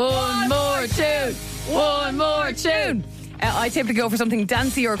 One more tune. One more tune. I typically go for something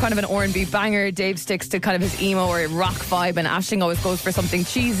dancey or kind of an R&B banger. Dave sticks to kind of his emo or rock vibe, and Aisling always goes for something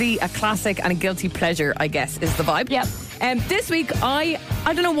cheesy, a classic, and a guilty pleasure, I guess, is the vibe. Yep. This week, I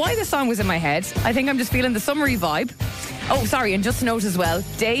don't know why the song was in my head. I think I'm just feeling the summery vibe. Oh, sorry, and just to note as well,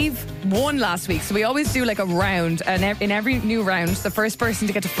 Dave won last week, so we always do like a round, and in every new round, the first person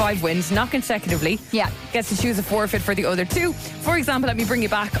to get to 5 wins, not consecutively, gets to choose a forfeit for the other 2. For example, let me bring you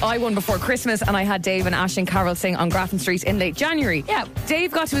back. I won before Christmas, and I had Dave and Aisling Carroll sing on Grafton Street in late January. Yeah.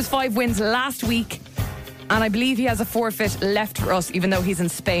 Dave got to his 5 wins last week, and I believe he has a forfeit left for us, even though he's in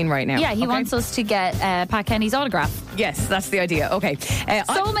Spain right now. Yeah, he wants us to get Pat Kenny's autograph. Yes, that's the idea. Okay.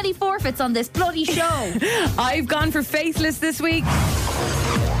 So many forfeits on this bloody show. I've gone for Faithless this week.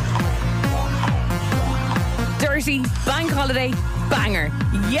 Dirty, bank holiday, banger.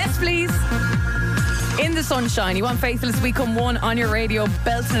 Yes, please. In the sunshine. You want Faithless? We come one on your radio,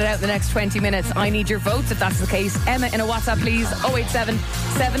 belting it out the next 20 minutes. I need your votes if that's the case. Emma in a WhatsApp, please. 087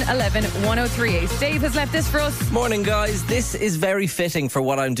 711 1038. Dave has left this for us. Morning, guys. This is very fitting for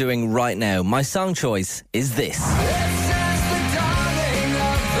what I'm doing right now. My song choice is this.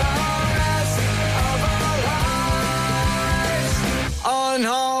 On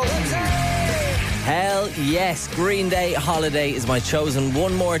holiday. Hell yes, Green Day Holiday is my chosen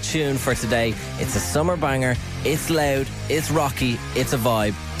one more tune for today. It's a summer banger, it's loud, it's rocky, it's a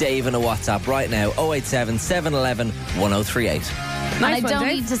vibe. Dave in a WhatsApp right now, 087 711 1038. And I don't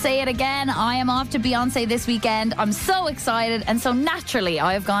need to say it again. I am off to Beyonce this weekend. I'm so excited, and so naturally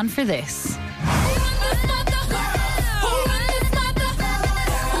I have gone for this.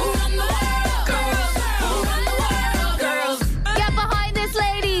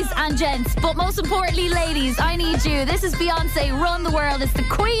 And gents, but most importantly, ladies, I need you. This is Beyonce, Run the World. It's the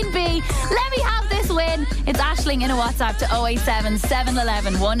Queen Bee. Let me have this win. It's Aisling in a WhatsApp to 087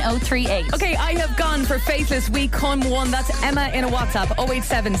 711 1038. Okay, I have gone for Faithless. We come one. That's Emma in a WhatsApp,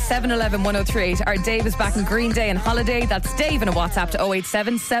 087 711 1038. Our Dave is back in Green Day and Holiday. That's Dave in a WhatsApp to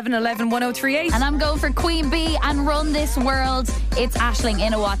 087 711 1038. And I'm going for Queen Bee and Run This World. It's Aisling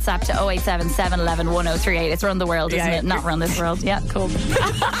in a WhatsApp to 087 711 1038. It's Run the World, isn't it? Not Run This World. Yeah, cool.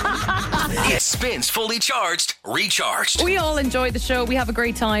 It spins fully charged, recharged. We all enjoy the show. We have a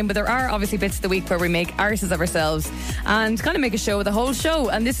great time, but there are obviously bits of the week where we make arses of ourselves and kind of make a show of the whole show.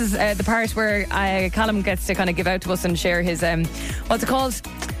 And this is the part where Callum gets to kind of give out to us and share his what's it called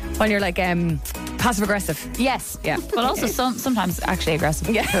when you're like passive aggressive. Yes, yeah, but also sometimes actually aggressive.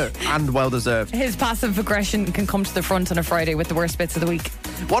 Yeah, and well deserved. His passive aggression can come to the front on a Friday with the worst bits of the week.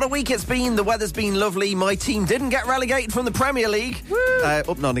 What a week it's been. The weather's been lovely. My team didn't get relegated from the Premier League.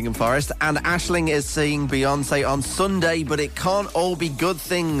 Up Nottingham Forest. And Aisling is seeing Beyonce on Sunday, but it can't all be good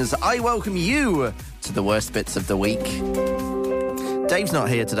things. I welcome you to the worst bits of the week. Dave's not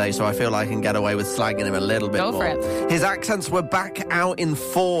here today, so I feel like I can get away with slagging him a little bit more. Go for it. His accents were back out in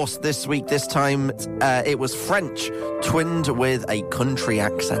force this week. This time it was French, twinned with a country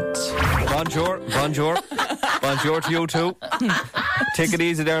accent. Bonjour, bonjour. Bonjour to you too. Take it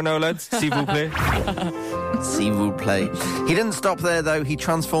easy there now, lads. S'il vous plaît. S'il vous plaît. He didn't stop there, though. He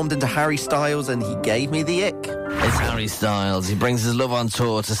transformed into Harry Styles and he gave me the ick. It's Harry Styles. He brings his love on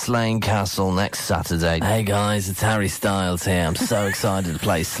tour to Slane Castle next Saturday. Hey guys, it's Harry Styles here. I'm so excited to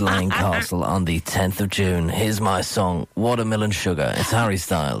play Slane Castle on the 10th of June. Here's my song, Watermelon Sugar. It's Harry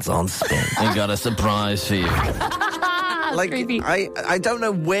Styles on Spin. We got a surprise for you. Like, I don't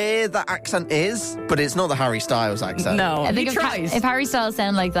know where that accent is, but it's not the Harry Styles accent. No, I think if Harry Styles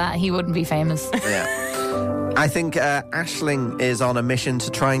sounded like that, he wouldn't be famous. Yeah. I think Aisling is on a mission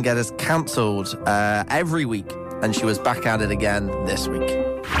to try and get us cancelled every week, and she was back at it again this week.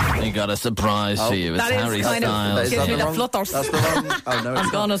 We got a surprise for you. It's Harry Styles. Gives me the flutters. That's the wrong. Oh no,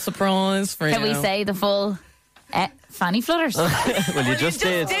 I've got a surprise for you. Can we say the full fanny flutters? Well, you just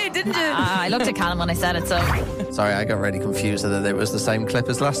did, didn't you? I looked at Callum when I said it, so. Sorry, I got really confused that it was the same clip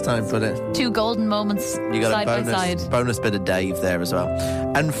as last time, but Two golden moments you got side a by side. bonus bit of Dave there as well.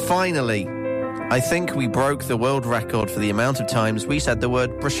 And finally, I think we broke the world record for the amount of times we said the word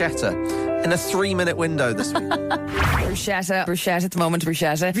bruschetta in a 3-minute window this week. Bruschetta at the moment,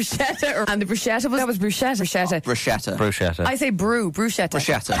 bruschetta. And the bruschetta that was bruschetta. Bruschetta. I say bruschetta.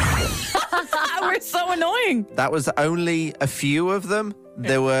 Bruschetta. We're so annoying. That was only a few of them.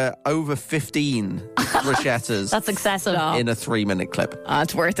 There were over 15 bruschettas. That's excessive. In a 3-minute clip.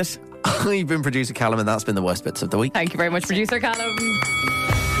 It's worth it. I've been producer Callum, and that's been the worst bits of the week. Thank you very much, producer Callum.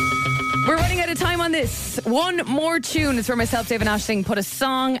 We're running out of time on this. One more tune is where myself, Dave and Aisling put a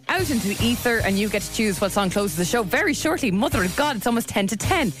song out into the ether, and you get to choose what song closes the show very shortly. Mother of God, it's almost 10 to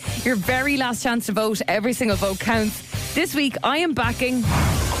 10. Your very last chance to vote. Every single vote counts. This week, I am backing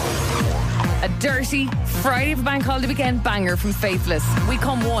a dirty Friday for Bank Holiday Weekend banger from Faithless. We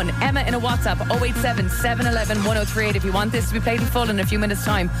come one. Emma in a WhatsApp 087 711 1038. If you want this to be played in full in a few minutes'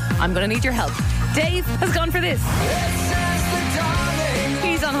 time, I'm going to need your help. Dave has gone for this.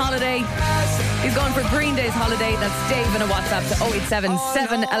 He's on holiday. He's going for Green Day's Holiday. That's Dave in a WhatsApp to 087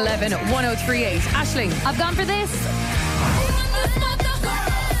 711 1038. Aisling, I've gone for this.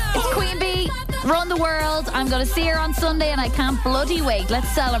 It's Queen Bee. Run the World. I'm going to see her on Sunday and I can't bloody wait. Let's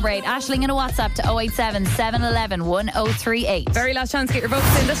celebrate. Aisling in a WhatsApp to 087 711 1038. Very last chance to get your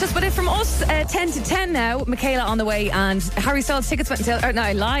votes in. That's just about it from us. 10 to 10 now. Michaela on the way, and Harry Styles tickets went on sale. No,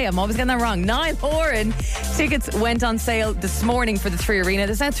 I lie. I'm always getting that wrong. Niall Horan tickets went on sale this morning for the 3 Arena.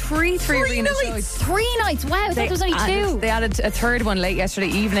 There's now three Arena shows. 3 nights. Wow, I thought there was only 2. They added a third one late yesterday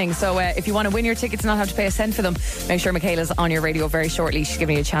evening. So if you want to win your tickets and not have to pay a cent for them, make sure Michaela's on your radio very shortly. She's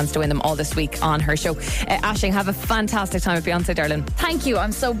giving you a chance to win them all this week on her show. Aisling, have a fantastic time at Beyoncé, darling. Thank you.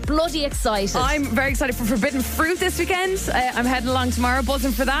 I'm so bloody excited. I'm very excited for Forbidden Fruit this weekend. I'm heading along tomorrow,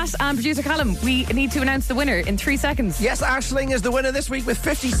 buzzing for that. And producer Callum, we need to announce the winner in 3 seconds. Yes, Aisling is the winner this week with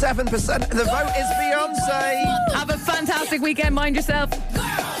 57%. The vote is Beyoncé. Have a fantastic weekend. Mind yourself.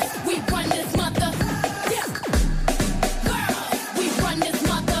 Girls, we run this mother. Yeah. Girls, we run this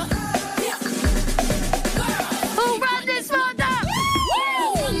mother. Yeah. Girls, who run this mother?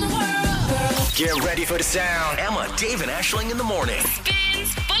 Get ready for the sound. Emma, Dave, and Aisling in the morning.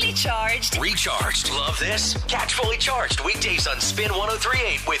 Spins Fully Charged. Recharged. Love this? Catch Fully Charged weekdays on Spin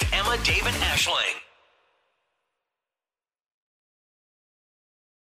 103.8 with Emma, Dave, and Aisling.